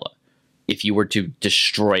Stella if you were to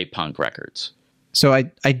destroy Punk Records? So I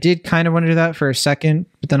did kind of wonder that for a second,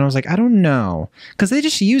 but then I was like, I don't know. Because they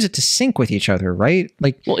just use it to sync with each other, right?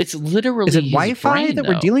 Like, well, it's literally is it Wi-Fi that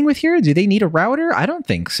we're dealing with here? Do they need a router? I don't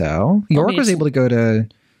think so. York was able to go to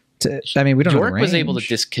we don't know. York was able to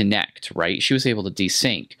disconnect, right? She was able to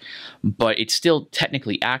desync, but it's still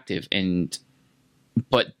technically active.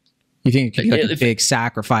 But you think it could be like a big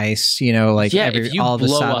sacrifice? All the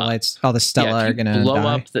satellites, all the Stella are gonna blow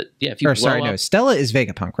die. up the Stella is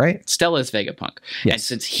Vegapunk, right? Stella is Vegapunk, yes. And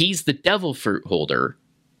since he's the devil fruit holder,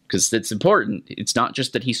 because it's important, it's not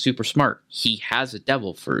just that he's super smart. He has a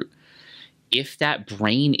devil fruit. If that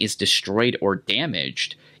brain is destroyed or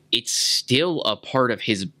damaged, it's still a part of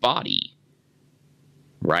his body,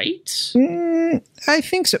 right? I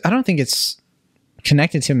think so. I don't think it's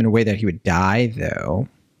connected to him in a way that he would die, though.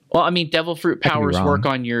 Well, I mean, devil fruit powers work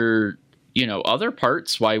on your, other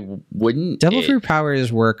parts. Why wouldn't devil fruit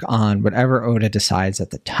powers work on whatever Oda decides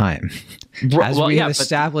at the time? As we have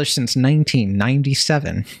established since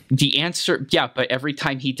 1997. The answer, but every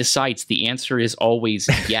time he decides, the answer is always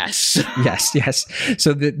yes. yes.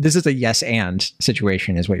 So this is a yes and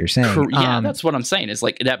situation, is what you're saying. Yeah, that's what I'm saying. Is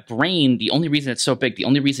like that brain. The only reason it's so big, the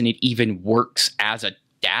only reason it even works as a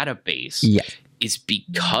database, is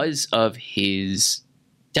because of his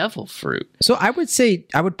devil fruit. So I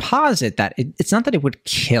would posit that it's not that it would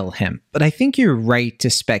kill him, but I think you're right to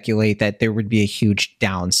speculate that there would be a huge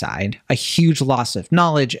downside, a huge loss of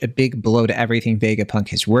knowledge, a big blow to everything Vegapunk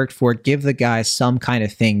has worked for. Give the guy some kind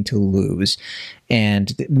of thing to lose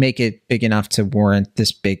and make it big enough to warrant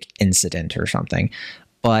this big incident or something.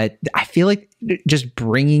 But I feel like just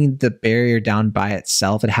bringing the barrier down by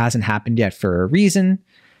itself, it hasn't happened yet for a reason.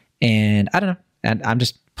 And I don't know. And I'm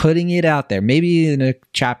just putting it out there. Maybe in a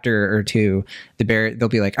chapter or two, they'll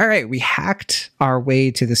be like, all right, we hacked our way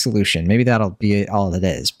to the solution. Maybe that'll be all it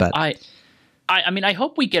is. But I mean, I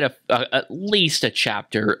hope we get at least a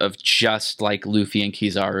chapter of just like Luffy and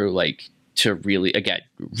Kizaru, like to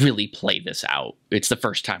really play this out. It's the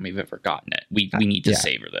first time we've ever gotten it. We need to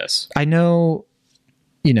savor this. I know,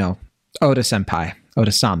 Oda-sama,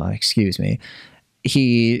 excuse me.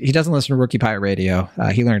 He doesn't listen to Rookie Pirate Radio.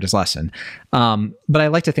 He learned his lesson. But I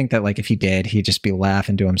like to think that like if he did, he'd just be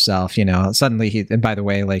laughing to himself, suddenly and by the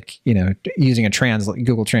way, like, using a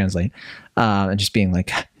Google Translate, and just being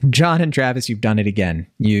like, John and Travis, you've done it again.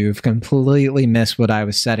 You've completely missed what I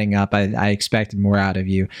was setting up. I expected more out of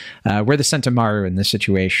you. We're the Sentomaru in this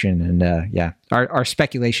situation. And our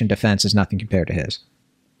speculation defense is nothing compared to his.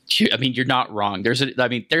 I mean, you're not wrong. There's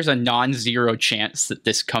a non-zero chance that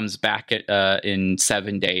this comes back in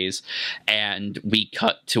 7 days, and we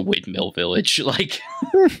cut to Windmill Village. Like,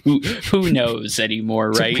 who knows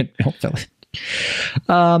anymore, right?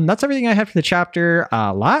 That's everything I had for the chapter.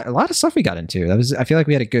 A lot of stuff we got into. I feel like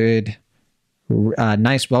we had a good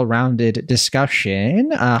nice, well-rounded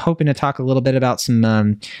discussion. Hoping to talk a little bit about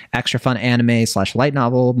some extra fun anime / light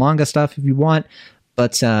novel manga stuff if you want.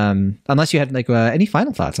 But unless you had like any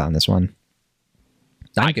final thoughts on this one,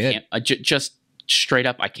 I'm good. Just straight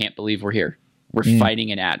up, I can't believe we're here. We're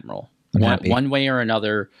fighting an admiral. One way or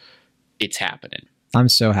another, it's happening. I'm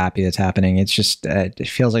so happy it's happening. It's just it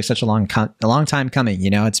feels like such a long time coming. You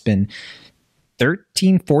know, it's been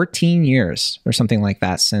 13, 14 years or something like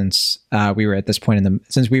that since we were at this point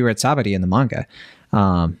since we were at Sabari in the manga.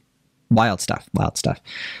 Wild stuff. All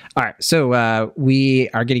right. So we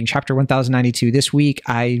are getting chapter 1092 this week.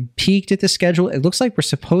 I peeked at the schedule. It looks like we're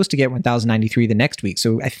supposed to get 1093 the next week.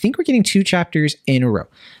 So I think we're getting 2 chapters in a row,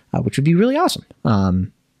 which would be really awesome.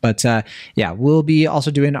 But yeah, we'll be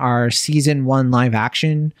also doing our season 1 live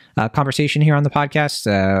action conversation here on the podcast,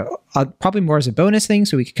 probably more as a bonus thing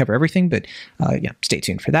so we can cover everything. But yeah, stay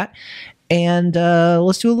tuned for that. And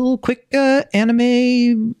let's do a little quick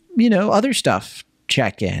anime, other stuff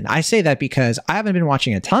check in. I say that because I haven't been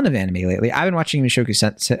watching a ton of anime lately. I've been watching Mushoku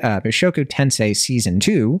Tensei season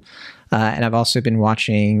 2, and I've also been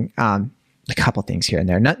watching a couple things here and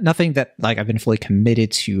there. Nothing that like I've been fully committed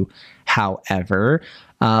to, however.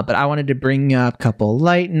 But I wanted to bring up a couple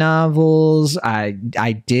light novels. I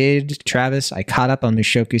did, Travis. I caught up on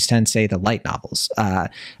Mushoku Tensei, the light novels,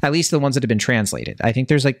 at least the ones that have been translated. I think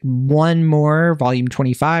there's like one more, volume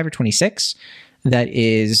 25 or 26. That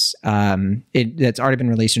is that's already been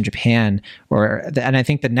released in Japan, and I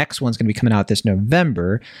think the next one's going to be coming out this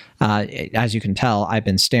November. As you can tell, I've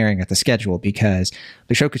been staring at the schedule because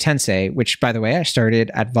Mushoku Tensei, which by the way I started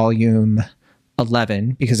at volume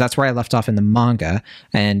 11 because that's where I left off in the manga.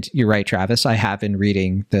 And you're right, Travis, I have been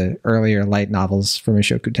reading the earlier light novels from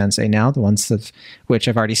Mushoku Tensei now, the ones of which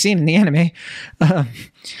I've already seen in the anime,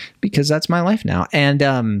 because that's my life now.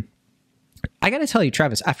 And I got to tell you,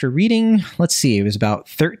 Travis, after reading, let's see, it was about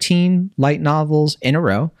 13 light novels in a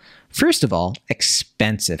row. First of all,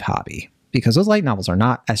 expensive hobby, because those light novels are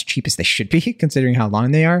not as cheap as they should be, considering how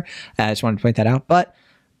long they are. I just wanted to point that out. But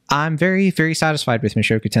I'm very, very satisfied with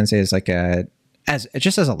Mushoku Tensei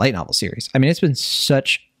as a light novel series. I mean, it's been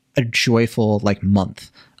such a joyful month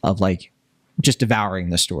of just devouring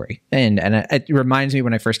the story. And it reminds me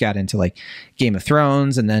when I first got into Game of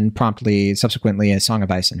Thrones and then subsequently A Song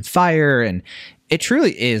of Ice and Fire. And it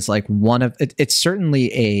truly is it's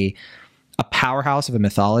certainly a powerhouse of a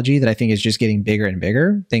mythology that I think is just getting bigger and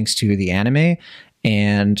bigger thanks to the anime.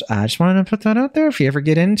 And I just wanted to put that out there. If you ever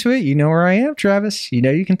get into it, you know where I am, Travis.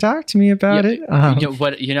 You can talk to me about it.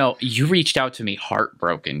 You reached out to me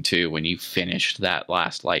heartbroken too when you finished that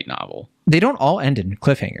last light novel. They don't all end in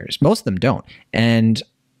cliffhangers. Most of them don't. And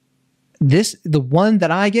the one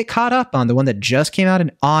that I get caught up on, the one that just came out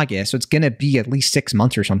in August, so it's going to be at least 6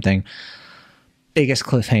 months or something, biggest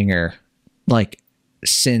cliffhanger,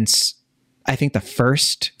 since I think the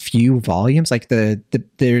first few volumes.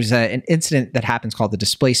 There's an incident that happens called the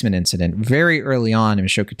displacement incident very early on in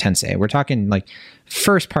Mushoku Tensei. We're talking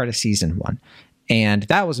first part of season 1. And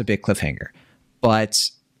that was a big cliffhanger. But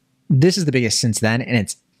this is the biggest since then, and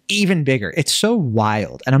it's even bigger. It's so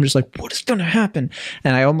wild. And I'm just what is going to happen?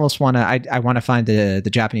 And I almost want to, I want to find the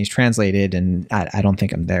Japanese translated, and I don't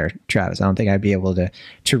think I'm there, Travis. I don't think I'd be able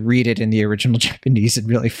to read it in the original Japanese and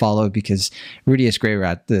really follow, because Rudius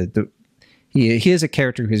Greyrat, he is a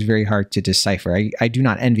character who's very hard to decipher. I do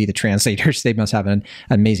not envy the translators. They must have an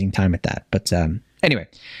amazing time at that. But anyway,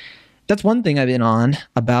 that's one thing I've been on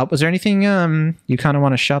about. Was there anything you kind of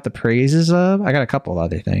want to shout the praises of? I got a couple of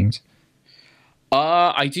other things.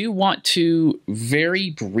 I do want to very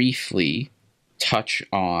briefly touch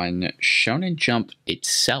on Shonen Jump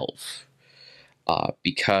itself,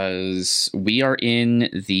 because we're in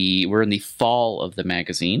the fall of the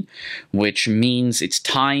magazine, which means it's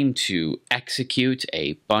time to execute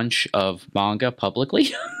a bunch of manga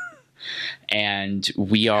publicly. And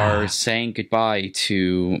we are saying goodbye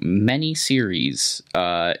to many series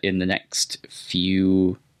in the next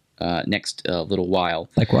little while.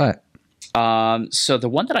 Like what? So the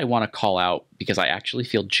one that I want to call out, because I actually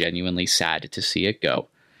feel genuinely sad to see it go,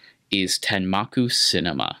 is Tenmaku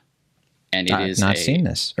Cinema. And it is not seen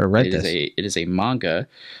this or read this. It is a manga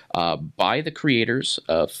by the creators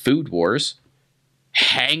of Food Wars.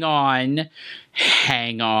 Hang on.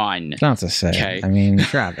 Not to say. Okay. I mean,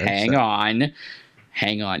 Travis. Hang on.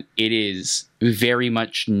 It is very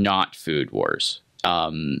much not Food Wars.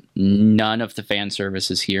 None of the fan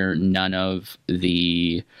services here. None of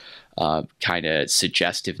the kind of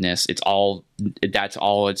suggestiveness. That's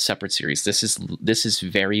all a separate series. This is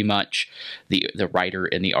very much the writer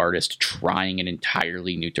and the artist trying an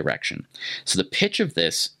entirely new direction. So the pitch of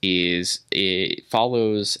this is it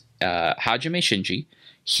follows Hajime Shinji.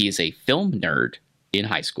 He is a film nerd in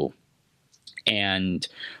high school. And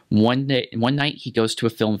one night he goes to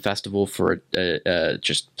a film festival for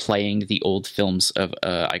just playing the old films of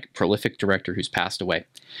a prolific director who's passed away.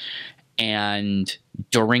 And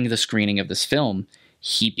during the screening of this film,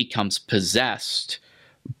 he becomes possessed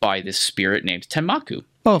by this spirit named Tenmaku.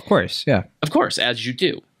 Oh, of course. Yeah. Of course, as you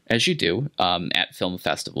do at film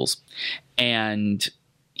festivals. And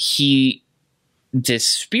this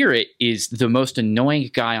spirit is the most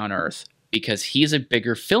annoying guy on earth because he's a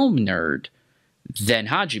bigger film nerd than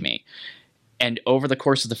Hajime. And over the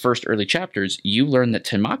course of the first early chapters, you learn that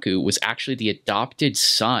Tenmaku was actually the adopted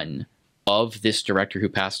son of this director who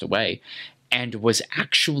passed away and was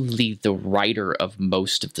actually the writer of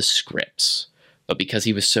most of the scripts. But because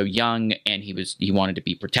he was so young and he wanted to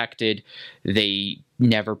be protected, they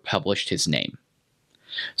never published his name.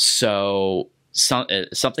 So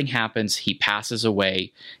something happens. He passes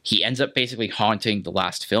away. He ends up basically haunting the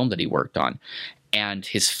last film that he worked on. And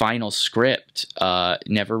his final script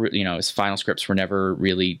his final scripts were never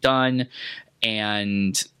really done.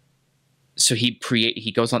 And so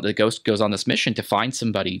the ghost goes on this mission to find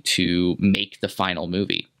somebody to make the final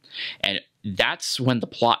movie. And that's when the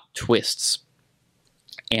plot twists.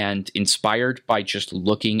 And inspired by just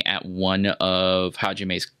looking at one of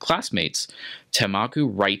Hajime's classmates, Tenmaku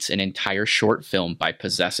writes an entire short film by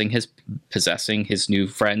possessing his new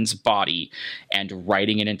friend's body and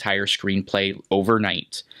writing an entire screenplay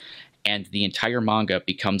overnight. And the entire manga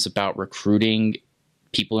becomes about recruiting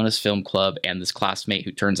people in his film club and this classmate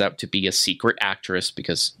who turns out to be a secret actress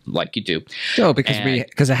because, like you do. Oh,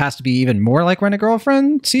 because it has to be even more like Rent a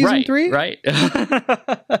Girlfriend season 3? Right.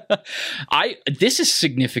 This is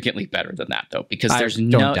significantly better than that though, because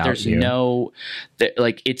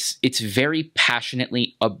it's very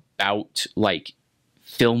passionately about like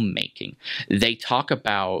filmmaking. They talk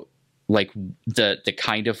about like the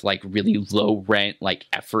kind of like really low rent like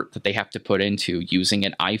effort that they have to put into using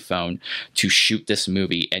an iPhone to shoot this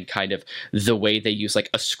movie, and kind of the way they use like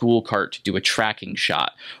a school cart to do a tracking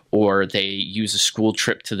shot, or they use a school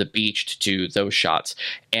trip to the beach to do those shots.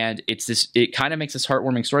 And it kind of makes this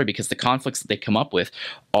heartwarming story because the conflicts that they come up with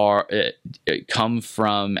come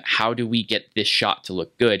from how do we get this shot to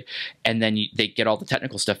look good, and then they get all the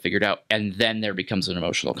technical stuff figured out, and then there becomes an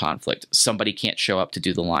emotional conflict. Somebody can't show up to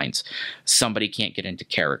do the lines, somebody can't get into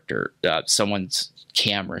character, someone's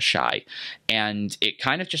camera shy, and it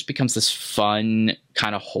kind of just becomes this fun,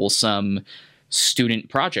 kind of wholesome student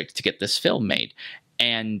project to get this film made.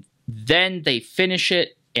 And then they finish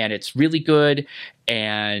it, and it's really good.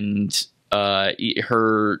 And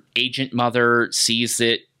her agent mother sees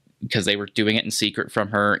it because they were doing it in secret from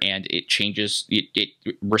her, and it changes. It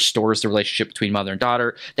restores the relationship between mother and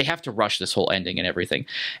daughter. They have to rush this whole ending and everything,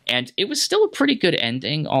 and it was still a pretty good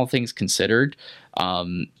ending, all things considered.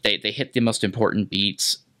 They hit the most important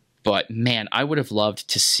beats, but man, I would have loved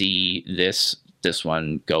to see this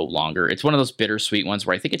one go longer. It's one of those bittersweet ones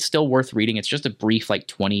where I think it's still worth reading. It's just a brief, like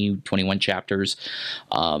 21 chapters.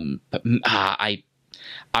 But I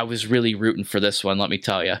was really rooting for this one, let me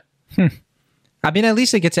tell you. I mean, at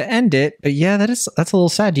least they get to end it, but yeah, that's a little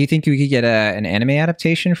sad. Do you think we could get an anime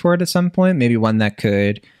adaptation for it at some point? Maybe one that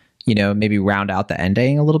could, maybe round out the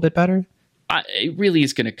ending a little bit better? It really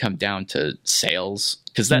is going to come down to sales,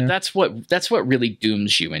 because that's what really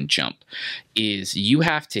dooms you in Jump, is you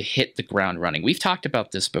have to hit the ground running. We've talked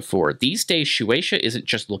about this before. These days, Shueisha isn't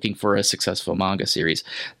just looking for a successful manga series.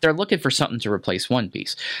 They're looking for something to replace One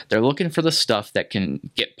Piece. They're looking for the stuff that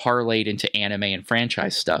can get parlayed into anime and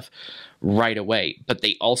franchise stuff right away. But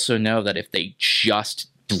they also know that if they just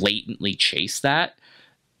blatantly chase that,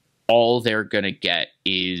 all they're going to get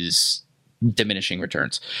is diminishing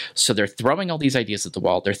returns. So they're throwing all these ideas at the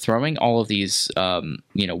wall. They're throwing all of these,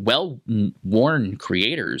 well-worn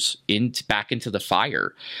creators back into the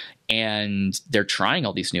fire, and they're trying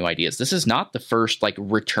all these new ideas. This is not the first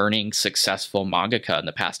returning successful mangaka in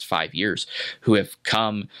the past 5 years who have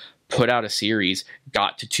come, put out a series,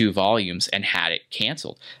 got to 2 volumes, and had it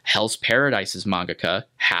canceled. Hell's Paradise's mangaka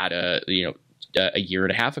had a year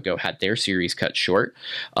and a half ago had their series cut short.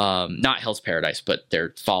 Not Hell's Paradise, but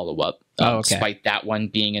their follow-up. Despite that one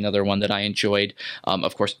being another one that I enjoyed.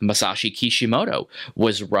 Of course, Masashi Kishimoto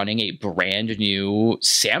was running a brand new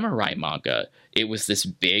samurai manga. It was this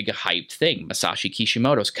big hyped thing. Masashi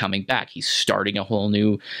Kishimoto's coming back. He's starting a whole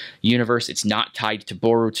new universe. It's not tied to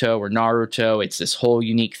Boruto or Naruto. It's this whole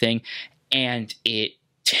unique thing. And it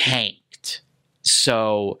tanked.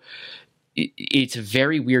 So it's a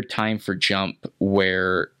very weird time for Jump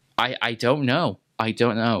where I don't know. I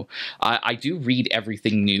do read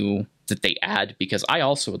everything new that they add, because I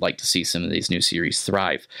also would like to see some of these new series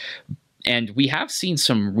thrive. And we have seen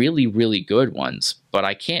some really, really good ones, but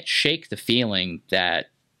I can't shake the feeling that,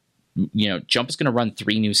 Jump is going to run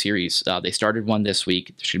 3 new series. They started one this week.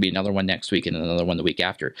 There should be another one next week and another one the week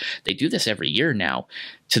after. They do this every year now,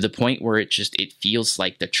 to the point where it feels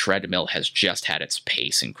like the treadmill has just had its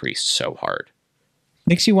pace increased so hard.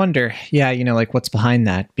 Makes you wonder, like what's behind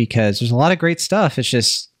that, because there's a lot of great stuff.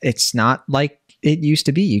 It's not like it used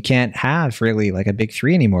to be. You can't have really like a big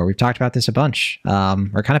 3 anymore. We've talked about this a bunch.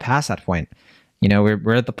 We're kind of past that point.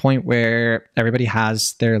 We're at the point where everybody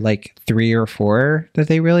has their like 3 or 4 that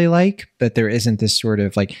they really like, but there isn't this sort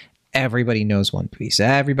of like everybody knows One Piece,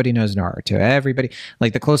 everybody knows Naruto, everybody,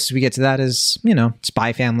 like the closest we get to that is,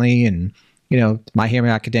 Spy Family and, My Hero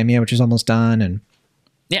Academia, which is almost done. And,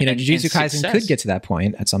 Jujutsu Kaisen could get to that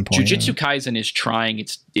point at some point. Jujutsu Kaisen is trying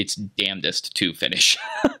its damnedest to finish.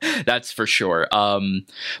 That's for sure.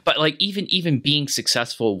 But like even being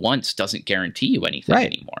successful once doesn't guarantee you anything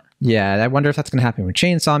anymore. Yeah, I wonder if that's going to happen with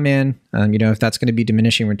Chainsaw Man. If that's going to be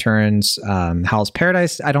diminishing returns. Howl's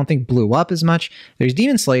Paradise, I don't think blew up as much. There's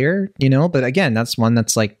Demon Slayer, but again, that's one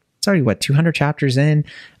that's like, it's already 200 chapters in.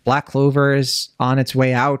 Black Clover is on its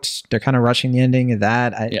way out. They're kind of rushing the ending of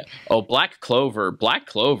that. Oh, Black Clover. Black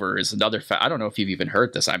Clover is another I don't know if you've even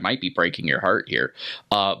heard this. I might be breaking your heart here.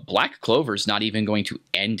 Black Clover is not even going to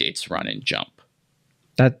end its run in Jump.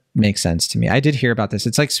 That makes sense to me. I did hear about this.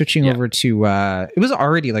 It's like switching over to, it was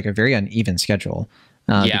already like a very uneven schedule.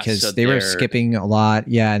 Because so they were skipping a lot.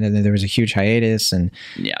 Yeah. And then there was a huge hiatus. And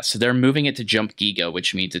so they're moving it to Jump Giga,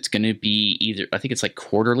 which means it's going to be either, I think it's like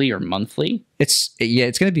quarterly or monthly. It's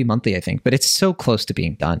going to be monthly, I think, but it's so close to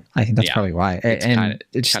being done. I think that's probably why.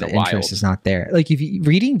 It's just the interest is not there. Like if you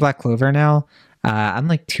reading Black Clover now, I'm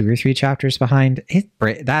like 2 or 3 chapters behind.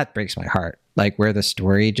 That breaks my heart. Like where the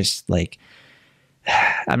story just like,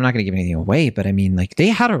 I'm not going to give anything away, but I mean, like they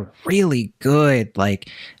had a really good, like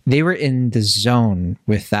they were in the zone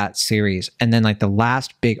with that series. And then like the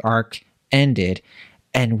last big arc ended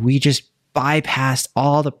and we just bypassed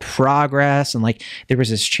all the progress. And like, there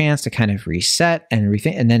was this chance to kind of reset and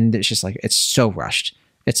rethink. And then it's just like, it's so rushed.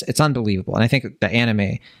 It's unbelievable. And I think the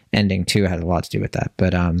anime ending too had a lot to do with that,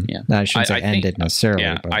 but I shouldn't say ended necessarily.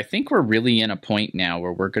 Yeah, but. I think we're really in a point now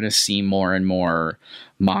where we're going to see more and more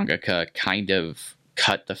mangaka kind of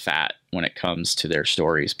cut the fat when it comes to their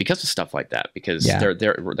stories because of stuff like that, because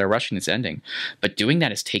they're rushing this ending, but doing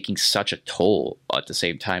that is taking such a toll at the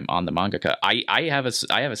same time on the mangaka. I have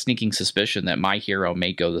a sneaking suspicion that My Hero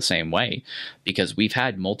may go the same way, because we've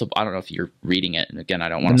had multiple, I don't know if you're reading it, and again, I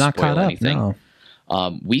don't want to spoil anything. No.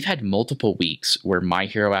 We've had multiple weeks where My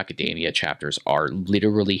Hero Academia chapters are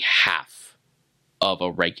literally half of a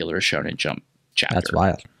regular Shonen Jump chapter. That's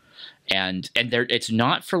wild. And it's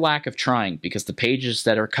not for lack of trying, because the pages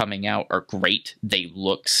that are coming out are great. They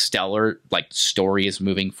look stellar. Like the story is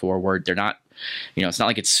moving forward. They're not, it's not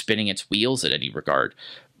like it's spinning its wheels at any regard,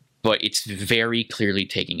 but it's very clearly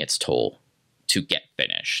taking its toll to get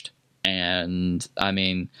finished. And I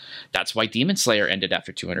mean, that's why Demon Slayer ended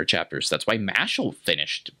after 200 chapters. That's why Mashal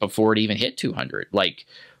finished before it even hit 200. Like,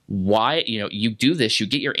 why, you do this, you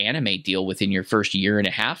get your anime deal within your first year and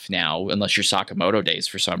a half now, unless you're Sakamoto days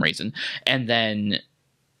for some reason. And then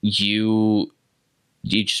you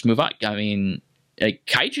just move on. I mean, like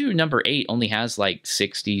Kaiju number 8 only has like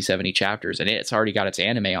 60, 70 chapters, and it's already got its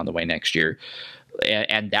anime on the way next year.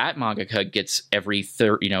 And that mangaka gets every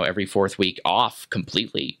 4th week off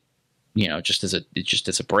completely. Just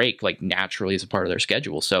as a break, like naturally as a part of their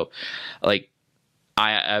schedule. So like,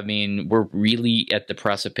 I mean, we're really at the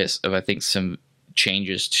precipice of, I think, some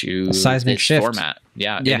changes to a seismic shift format.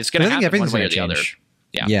 Yeah. It's going to happen one way or the other.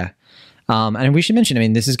 Yeah. And we should mention, I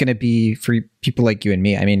mean, this is going to be for people like you and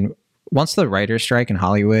me. I mean, once the writers strike in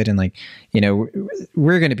Hollywood and like,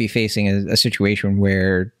 we're going to be facing a situation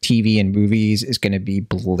where TV and movies is going to be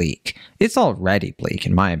bleak. It's already bleak,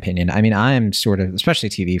 in my opinion. I mean, I'm sort of, especially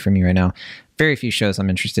TV for me right now, very few shows I'm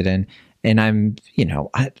interested in. And I'm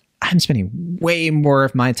spending way more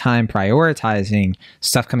of my time prioritizing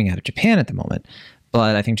stuff coming out of Japan at the moment.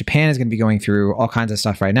 But I think Japan is going to be going through all kinds of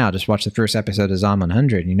stuff right now. Just watch the first episode of Zom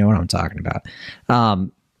 100. You know what I'm talking about.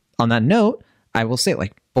 On that note, I will say,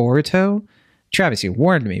 like, Boruto, Travis, you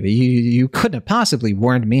warned me, but you couldn't have possibly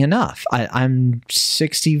warned me enough. I'm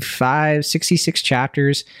 66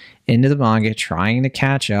 chapters into the manga, trying to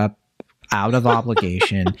catch up out of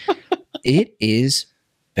obligation. It is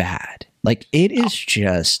bad. Like, it is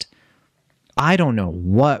just, I don't know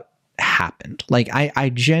happened. Like I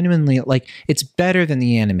genuinely like it's better than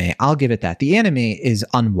the anime. I'll give it that. The anime is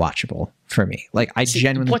unwatchable for me. Like I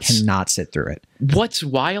genuinely cannot sit through it. What's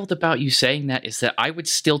wild about you saying that is that I would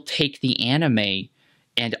still take the anime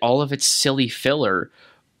and all of its silly filler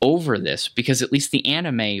over this, because at least the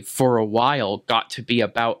anime for a while got to be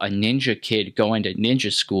about a ninja kid going to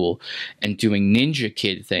ninja school and doing ninja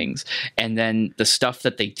kid things, and then the stuff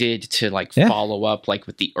that they did to like follow up like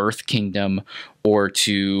with the Earth Kingdom or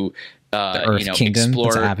to the Earth Kingdom,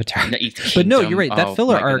 explore Avatar. But no, you're right. That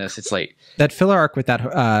filler arc, it's like that filler arc with that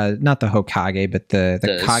not the Hokage, but the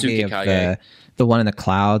Kage of the one in the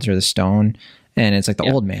clouds or the stone. And it's like the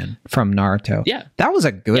old man from Naruto. Yeah. That was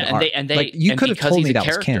a good arc. Like, you could have told me that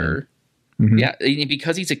was canon. Mm-hmm. Yeah,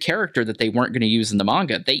 because he's a character that they weren't going to use in the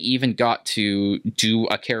manga, they even got to do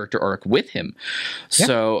a character arc with him. Yeah.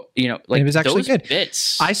 So, like, it was actually good.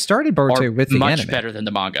 Bits I started Boruto with the much anime. Better than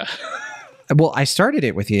the manga. Well, I started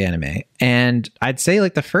it with the anime, and I'd say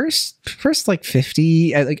like the first like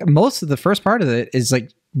 50, like most of the first part of it is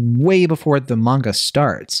like way before the manga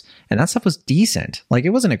starts, and that stuff was decent. Like it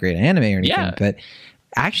wasn't a great anime or anything, but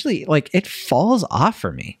actually like it falls off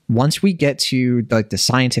for me once we get to like the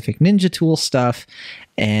scientific ninja tool stuff,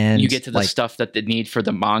 and you get to the stuff that they need for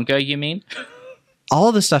the manga. You mean?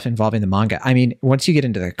 All the stuff involving the manga. I mean, once you get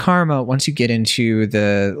into the karma, once you get into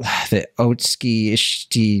the Otsuki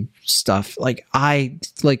Ishti stuff, like I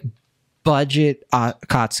like budget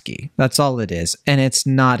Akatsuki. That's all it is. And it's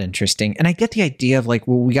not interesting. And I get the idea of like,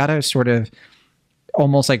 well, we got to sort of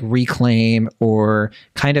almost like reclaim or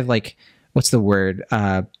kind of like, what's the word?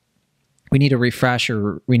 We need to refresh,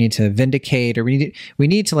 or we need to vindicate, or we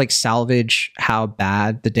need to like salvage how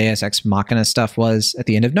bad the Deus Ex Machina stuff was at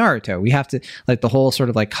the end of Naruto. We have to like the whole sort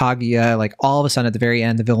of like Kaguya, like all of a sudden at the very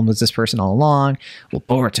end, the villain was this person all along. Well,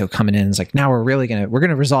 Boruto coming in is like, now we're going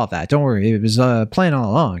to resolve that. Don't worry. It was planned all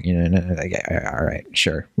along, like, all right,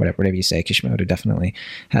 sure. Whatever you say. Kishimoto definitely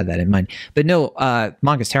had that in mind, but no,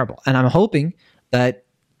 manga's terrible. And I'm hoping that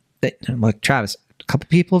like Travis, a couple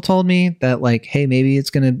people told me that like, hey, maybe it's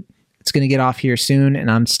going to get off here soon, and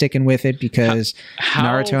I'm sticking with it because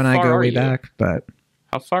Naruto and I go way back. But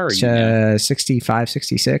how far are you? 65,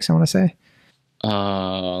 66, I want to say.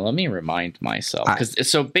 Let me remind myself, because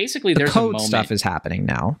so basically there's code a moment. Stuff is happening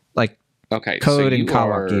now. Like Code and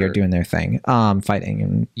Kawaki are doing their thing, fighting,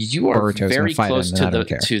 and you are Boruto's very close to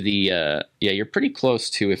the you're pretty close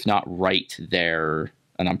to, if not right there.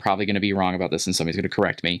 And I'm probably going to be wrong about this, and somebody's going to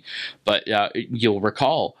correct me. But you'll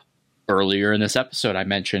recall, earlier in this episode, I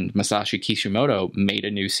mentioned Masashi Kishimoto made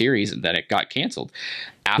a new series and then it got canceled.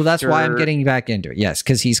 Well, that's why I'm getting back into it. Yes,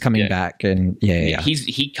 because he's coming back, and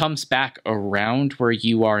he comes back around where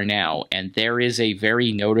you are now, and there is a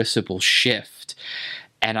very noticeable shift.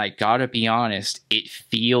 And I gotta be honest, it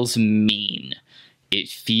feels mean. It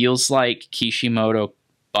feels like Kishimoto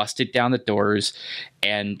busted down the doors,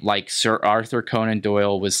 and like Sir Arthur Conan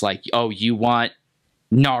Doyle was like, "Oh, you want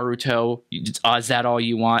Naruto? Is that all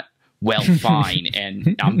you want? Well, fine,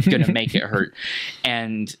 and I'm going to make it hurt."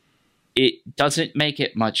 And it doesn't make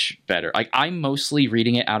it much better. Like, I'm mostly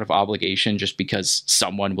reading it out of obligation just because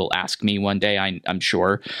someone will ask me one day, I'm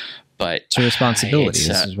sure. But it's a responsibility.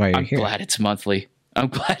 This is why you're here. I'm glad it's monthly.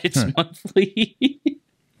 Monthly.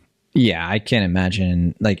 Yeah, I can't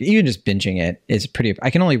imagine. Like, even just binging it is pretty... I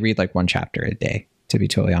can only read like one chapter a day, to be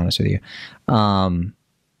totally honest with you.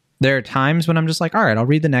 There are times when I'm just like, all right, I'll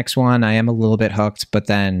read the next one. I am a little bit hooked, but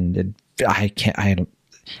then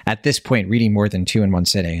at this point, reading more than 2 in one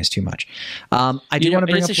sitting is too much. I do want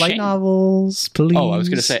to bring up light novels, please. Oh, I was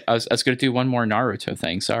going to say, I was going to do one more Naruto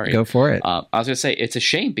thing. Sorry. Go for it. I was going to say, it's a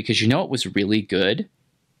shame because it was really good.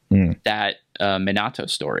 That Minato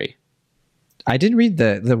story. I did read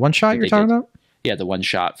the one shot you're talking about? Yeah, the one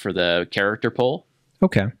shot for the character poll.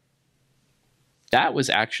 Okay. That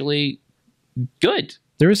was actually good.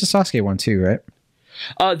 There was a Sasuke one too, right?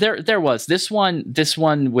 There was this one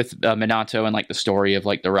with Minato and like the story of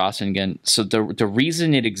like the Rasengan. So the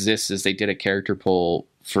reason it exists is they did a character poll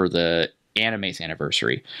for the anime's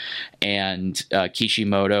anniversary, and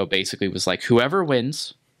Kishimoto basically was like, whoever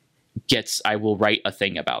wins I will write a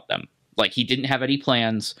thing about them. Like, he didn't have any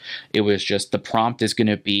plans. It was just the prompt is going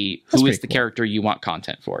to be, who is the character you want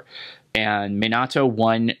content for? And Minato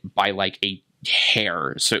won by like a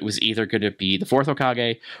hair. So it was either going to be the fourth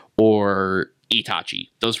Hokage or Itachi.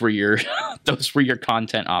 Those were your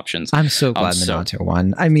content options. I'm so glad Minato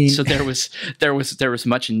won. I mean, so there was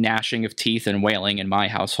much gnashing of teeth and wailing in my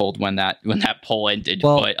household when that poll ended.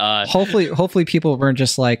 Well, but hopefully people weren't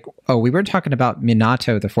just like, oh, we weren't talking about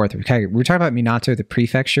Minato the fourth Hokage. We were talking about Minato the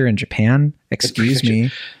prefecture in Japan, Excuse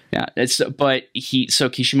me. Yeah, but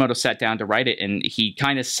Kishimoto sat down to write it, and he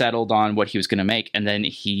kind of settled on what he was going to make, and then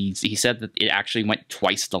he said that it actually went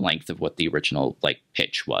twice the length of what the original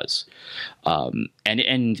pitch was,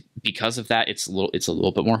 and because of that, it's a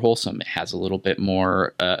little bit more wholesome. It has a little bit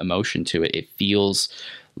more emotion to it. It feels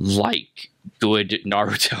like good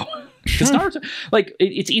Naruto. Because Naruto,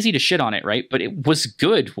 it's easy to shit on it, right? But it was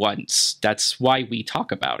good once. That's why we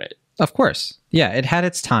talk about it. Of course. Yeah, it had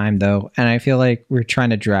its time, though, and I feel like we're trying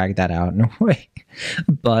to drag that out in a way.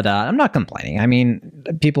 But I'm not complaining. I mean,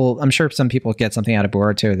 I'm sure some people get something out of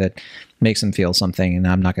Boruto that makes them feel something, and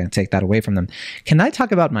I'm not going to take that away from them. Can I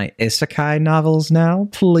talk about my isekai novels now,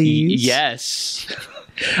 please? Yes.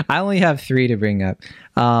 I only have 3 to bring up.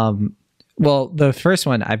 Well, the first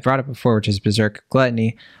one, I brought it before, which is Berserk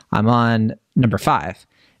Gluttony. I'm on number 5,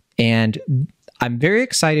 and I'm very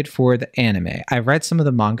excited for the anime. I've read some of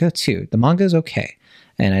the manga too. The manga is okay,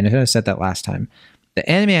 and I know I said that last time. The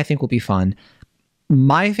anime I think will be fun.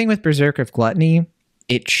 My thing with Berserk of Gluttony,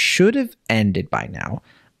 it should have ended by now.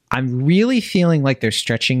 I'm really feeling like they're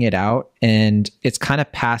stretching it out, and it's kind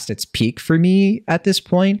of past its peak for me at this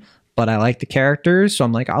point, but I like the characters, so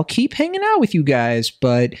I'm like, I'll keep hanging out with you guys,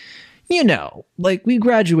 but we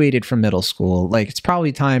graduated from middle school. It's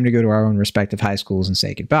probably time to go to our own respective high schools and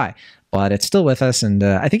say goodbye. But it's still with us, and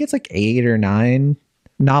I think it's 8 or 9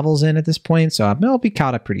 novels in at this point, so I'll be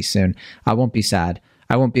caught up pretty soon. I won't be sad.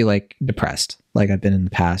 I won't be depressed like I've been in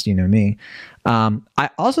the past, you know me. I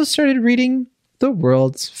also started reading The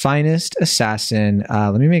World's Finest Assassin.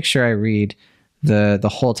 Let me make sure I read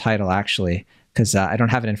the whole title, actually, because I don't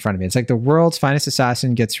have it in front of me. It's The World's Finest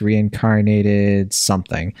Assassin Gets Reincarnated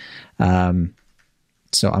something. So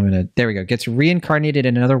there we go. Gets reincarnated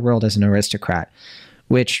in another world as an aristocrat,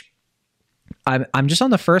 which I'm just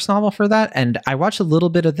on the first novel for that. And I watched a little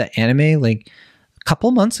bit of the anime a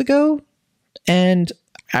couple months ago, and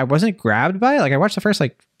I wasn't grabbed by it. I watched the first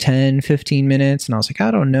 10, 15 minutes, and I was like,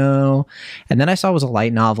 I don't know. And then I saw it was a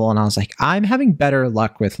light novel, and I was like, I'm having better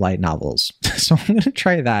luck with light novels. So I'm going to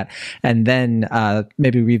try that, and then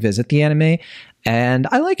maybe revisit the anime. And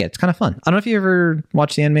I like it. It's kind of fun. I don't know if you ever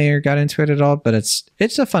watched the anime or got into it at all, but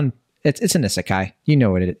it's a fun. It's an isekai. You know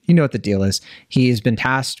what the deal is. He has been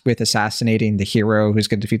tasked with assassinating the hero who's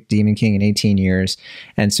going to defeat the Demon King in 18 years,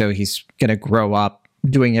 and so he's going to grow up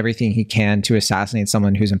doing everything he can to assassinate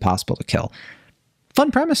someone who's impossible to kill. Fun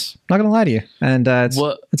premise, not gonna lie to you, and it's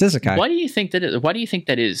isekai. Why do you think that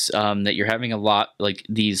is that you're having a lot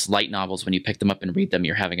these light novels, when you pick them up and read them,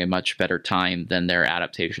 you're having a much better time than their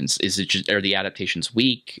adaptations? Is it just, are the adaptations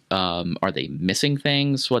weak? Are they missing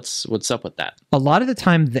things? What's up with that? A lot of the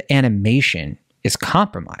time the animation is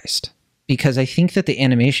compromised, because I think that the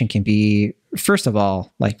animation can be, first of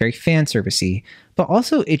all, very fan servicey, but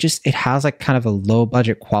also it has kind of a low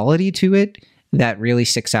budget quality to it that really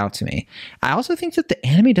sticks out to me. I also think that the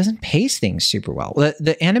anime doesn't pace things super well.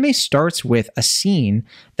 The anime starts with a scene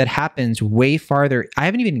that happens way farther. I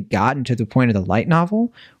haven't even gotten to the point of the light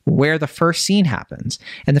novel where the first scene happens.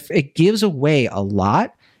 And it gives away a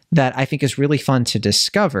lot that I think is really fun to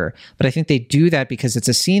discover. But I think they do that because it's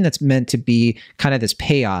a scene that's meant to be kind of this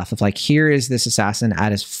payoff of here is this assassin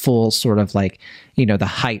at his full sort of the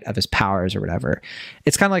height of his powers or whatever.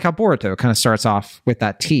 It's kind of like how Boruto kind of starts off with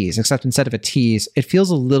that tease, except instead of a tease, it feels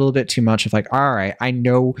a little bit too much of all right, I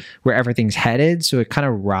know where everything's headed. So it kind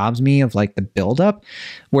of robs me of the buildup.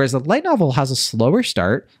 Whereas the light novel has a slower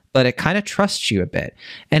start, but it kind of trusts you a bit.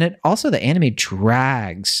 And it also, the anime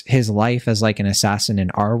drags his life as an assassin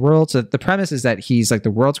in our world. So the premise is that he's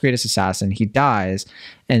the world's greatest assassin. He dies,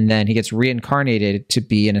 and then he gets reincarnated to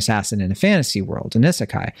be an assassin in a fantasy world, an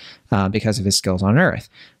isekai, because of his skills on Earth.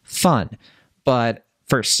 Fun. But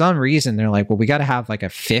for some reason, they're well, we got to have a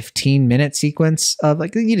 15-minute sequence of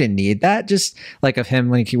you didn't need that. Just of him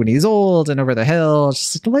when he's old and over the hill.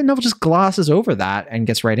 The light novel just glosses over that and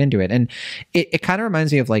gets right into it. And it kind of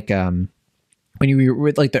reminds me of when you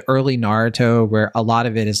read the early Naruto, where a lot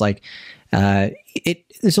of it is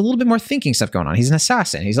there's a little bit more thinking stuff going on. He's an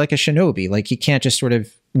assassin. He's like a shinobi. He can't just sort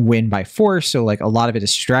of win by force. So a lot of it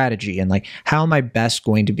is strategy and how am I best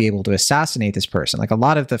going to be able to assassinate this person? A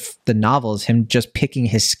lot of the novel is him just picking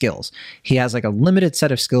his skills. He has a limited set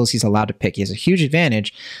of skills he's allowed to pick. He has a huge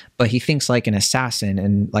advantage, but he thinks like an assassin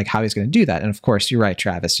and how he's going to do that. And of course, you're right,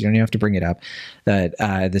 Travis. You don't even have to bring it up that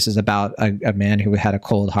this is about a man who had a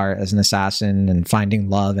cold heart as an assassin and finding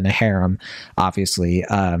love in a harem, obviously.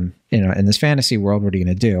 in this fantasy world, what are you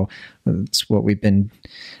going to do? It's what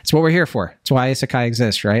we're here for. It's why isekai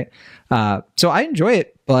exists, right? So I enjoy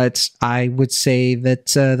it, but I would say that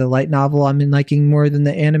the light novel I'm liking more than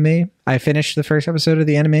the anime. I finished the first episode of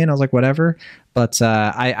the anime and I was like, whatever. But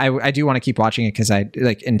I do want to keep watching it because I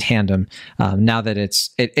like in tandem. Now that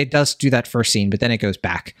it does do that first scene, but then it goes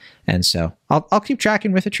back, and so I'll keep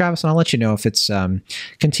tracking with it, Travis, and I'll let you know if it's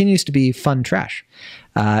continues to be fun trash.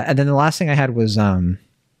 And then the last thing I had was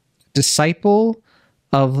Disciple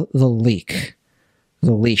of the Leash,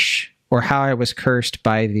 or How I Was Cursed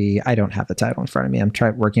by the, I don't have the title in front of me, I'm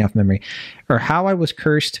working off memory, or How I Was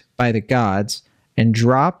Cursed by the Gods and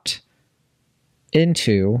Dropped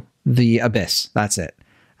into the Abyss. That's it.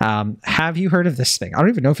 Have you heard of this thing? I don't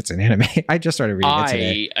even know if it's an anime. I just started reading it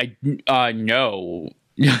today. No.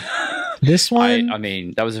 This one, I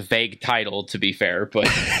mean, that was a vague title, to be fair, but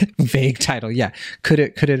vague title, yeah. Could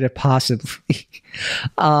it have possibly?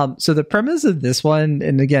 So the premise of this one,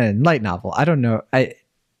 and again, light novel. I don't know. I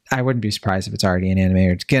wouldn't be surprised if it's already an anime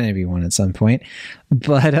or it's gonna be one at some point.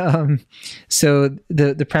 But so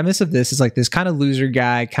the premise of this is like this kind of loser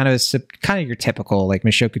guy, kind of your typical like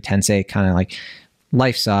Mushoku Tensei, kind of like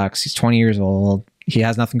life sucks. He's 20 years old. He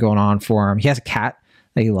has nothing going on for him. He has a cat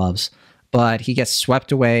that he loves. But he gets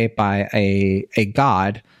swept away by a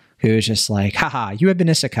god who is just like, haha, you have been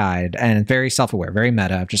isekai'd, and very self-aware, very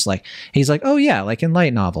meta. Just like, he's like, oh yeah, like in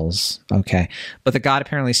light novels. Okay. But the god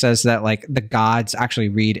apparently says that like the gods actually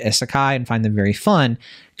read isekai and find them very fun.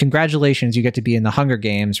 Congratulations, you get to be in the Hunger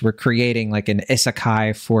Games. We're creating like an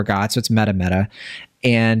isekai for gods. So it's meta.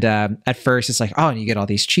 And at first it's like, oh, and you get all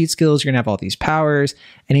these cheat skills. You're going to have all these powers.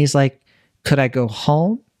 And he's like, could I go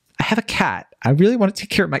home? I have a cat. I really want to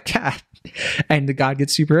take care of my cat. And the god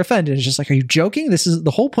gets super offended. It's just like, are you joking? This is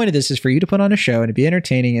the whole point of this is for you to put on a show and to be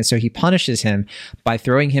entertaining. And so he punishes him by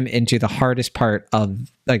throwing him into the hardest part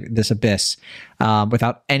of like this abyss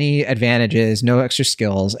without any advantages, no extra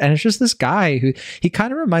skills. And it's just this guy who he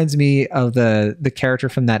kind of reminds me of the character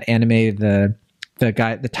from that anime, the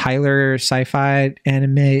guy, the Tyler sci-fi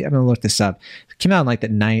anime. I'm gonna look this up. It came out in like the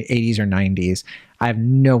 80s or 90s. I have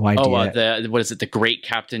no idea. What is it? The Great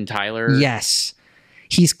Captain Tyler? Yes.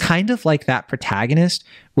 He's kind of like that protagonist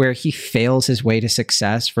where he fails his way to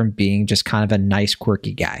success from being just kind of a nice,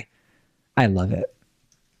 quirky guy. I love it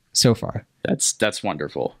so far. That's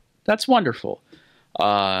wonderful. That's wonderful.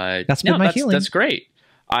 That's been my healing. That's great.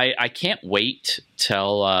 I can't wait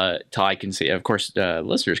till I can see. Of course,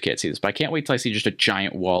 listeners can't see this, but I can't wait till I see just a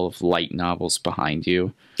giant wall of light novels behind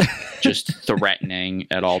you, just threatening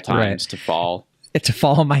at all times to fall. It to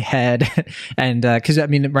fall on my head. And because I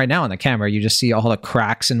mean, right now on the camera, you just see all the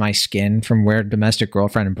cracks in my skin from where Domestic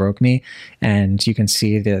Girlfriend broke me. And you can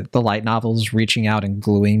see the light novels reaching out and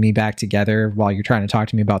gluing me back together while you're trying to talk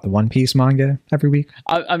to me about the One Piece manga every week.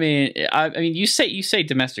 I mean, you say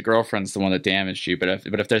Domestic Girlfriend's the one that damaged you, but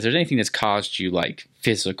if there's anything that's caused you like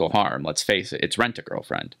physical harm, let's face it, it's Rent a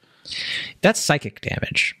Girlfriend. That's psychic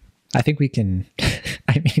damage. I think we can.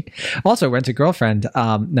 I mean, also Rent a Girlfriend.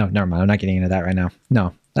 No, never mind. I'm not getting into that right now.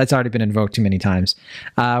 No, that's already been invoked too many times.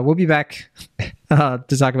 We'll be back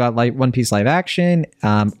to talk about One Piece live action,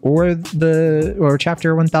 or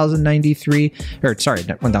chapter 1093, or sorry,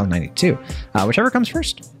 1092, whichever comes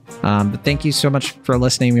first. But thank you so much for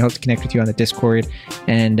listening. We hope to connect with you on the Discord.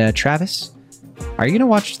 And Travis, are you going to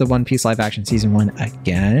watch the One Piece live action season 1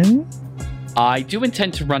 again? I do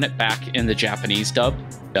intend to run it back in the Japanese dub,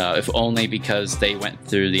 if only because they went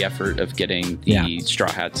through the effort of getting the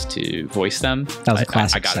Straw Hats to voice them. That was a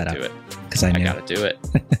classic I gotta setup. do it. Because I gotta do it.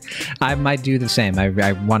 I might do the same.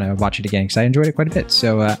 I want to watch it again because I enjoyed it quite a bit.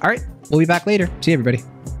 So, all right, we'll be back later. See you, everybody.